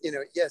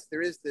 Yes,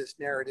 there is this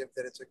narrative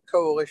that it's a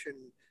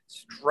coalition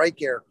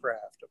strike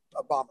aircraft,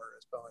 a bomber,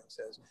 as Boeing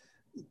says.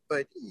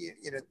 But,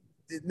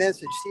 the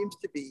message seems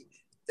to be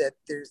that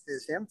there's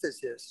this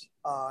emphasis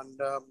on,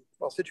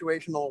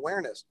 situational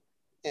awareness.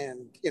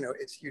 and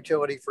its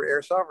utility for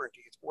air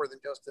sovereignty. It's more than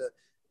just a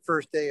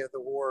first day of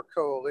the war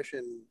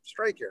coalition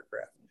strike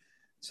aircraft.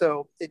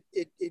 So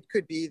it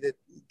could be that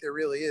there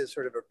really is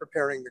sort of a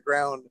preparing the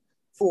ground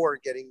for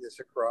getting this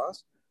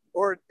across,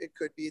 or it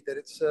could be that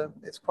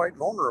it's quite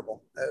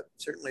vulnerable.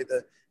 Certainly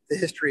the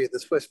history of the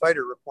Swiss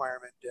fighter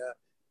requirement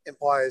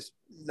implies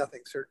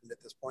nothing certain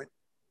at this point.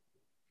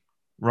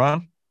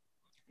 Ron?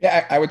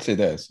 Yeah, I would say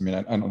this. I mean,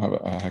 I don't have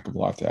a heck of a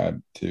lot to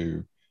add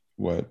to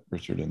what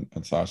Richard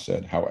and Sash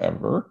said.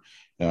 However,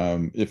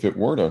 if it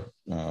were to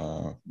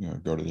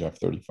go to the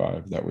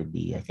F-35, that would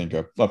be, I think,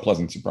 a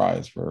pleasant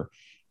surprise for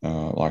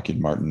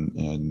Lockheed Martin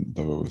and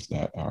those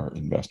that are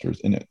investors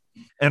in it.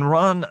 And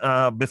Ron,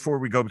 before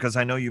we go, because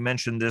I know you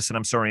mentioned this, and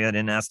I'm sorry I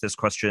didn't ask this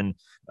question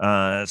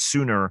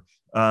sooner,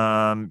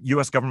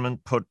 U.S.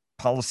 government put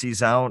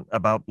policies out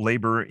about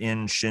labor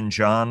in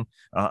Xinjiang,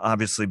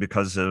 obviously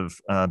because of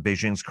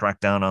Beijing's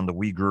crackdown on the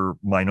Uyghur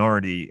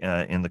minority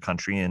in the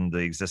country and the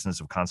existence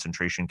of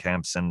concentration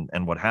camps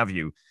and what have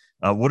you.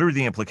 What are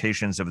the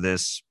implications of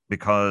this?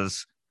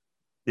 Because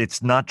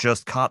it's not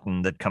just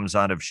cotton that comes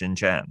out of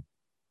Xinjiang.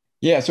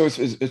 Yeah, so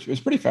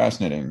it's pretty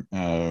fascinating.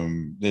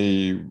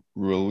 They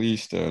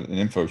released an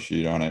info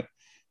sheet on it,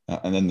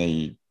 and then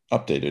they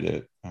updated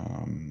it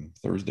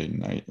Thursday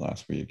night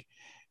last week,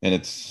 and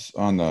it's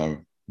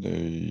on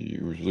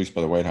it was released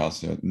by the White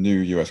House, new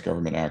U.S.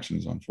 government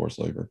actions on forced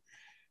labor.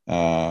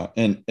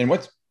 And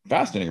what's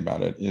fascinating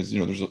about it is,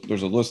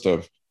 there's a list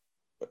of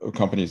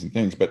companies and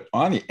things, but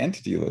on the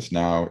entity list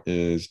now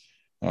is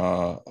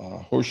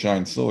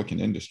Hoshine Silicon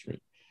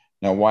Industry.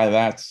 Now, why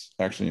that's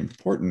actually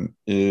important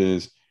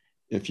is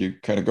if you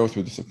kind of go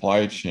through the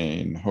supply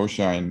chain,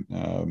 Hoshine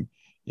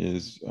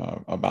is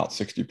about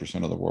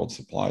 60% of the world's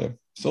supply of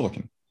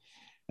silicon.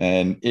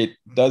 And it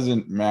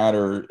doesn't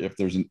matter if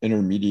there's an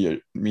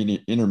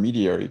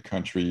intermediary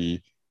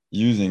country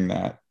using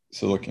that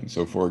silicon.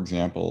 So, for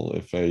example,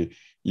 if a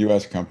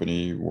U.S.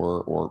 company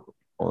or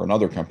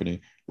another company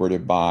were to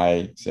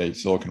buy, say,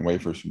 silicon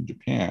wafers from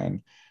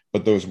Japan,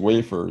 but those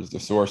wafers, the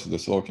source of the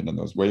silicon in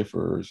those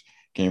wafers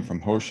came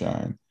from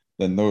Hoshine,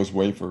 then those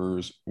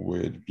wafers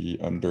would be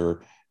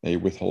under a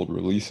withhold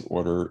release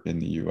order in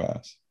the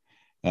U.S.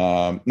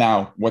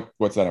 Now,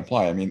 what's that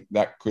imply? I mean,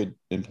 that could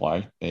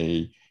imply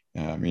a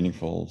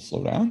meaningful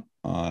slowdown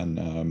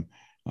on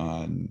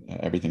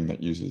everything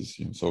that uses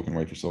silicon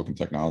wafer, silicon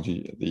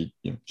technology,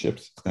 the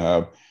chips,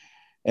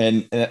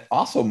 and it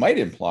also might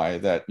imply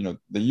that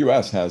the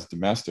U.S. has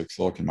domestic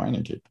silicon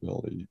mining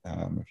capability.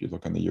 If you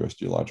look on the U.S.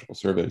 Geological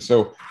Survey,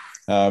 so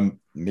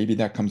maybe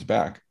that comes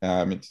back.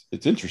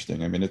 It's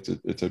interesting. I mean,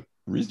 it's a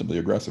reasonably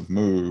aggressive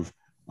move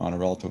on a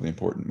relatively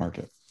important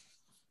market.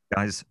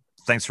 Guys,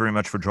 thanks very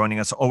much for joining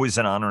us. Always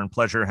an honor and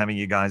pleasure having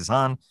you guys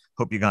on.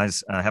 Hope you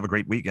guys have a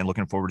great week and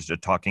looking forward to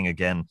talking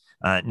again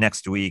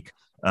next week.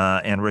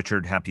 And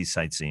Richard, happy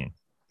sightseeing.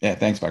 Yeah,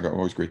 thanks, Vago.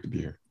 Always great to be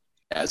here.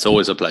 Yeah, it's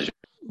always a pleasure.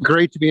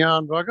 Great to be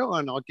on, Vago,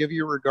 and I'll give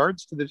you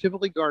regards to the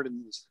Tivoli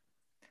Gardens.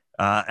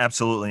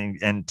 Absolutely,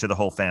 and to the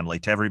whole family,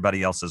 to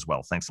everybody else as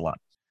well. Thanks a lot.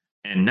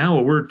 And now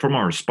a word from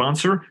our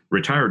sponsor,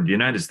 retired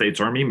United States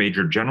Army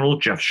Major General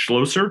Jeff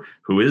Schlosser,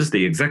 who is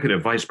the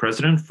Executive Vice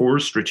President for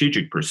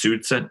Strategic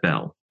Pursuits at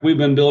Bell. We've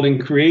been building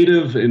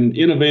creative and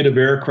innovative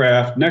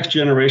aircraft, next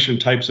generation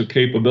types of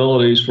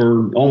capabilities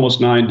for almost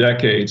 9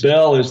 decades.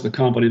 Bell is the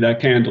company that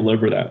can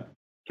deliver that.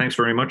 Thanks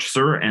very much,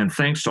 sir. And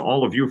thanks to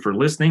all of you for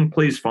listening.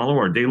 Please follow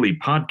our daily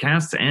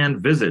podcasts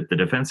and visit the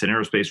Defense and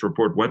Aerospace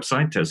Report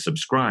website to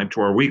subscribe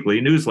to our weekly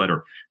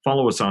newsletter.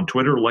 Follow us on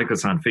Twitter, like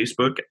us on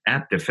Facebook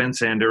at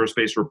Defense and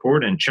Aerospace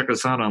Report, and check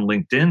us out on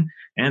LinkedIn.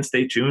 And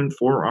stay tuned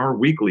for our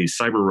weekly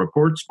cyber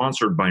report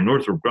sponsored by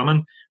Northrop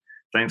Grumman.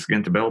 Thanks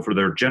again to Bell for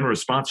their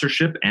generous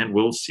sponsorship, and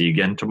we'll see you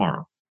again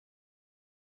tomorrow.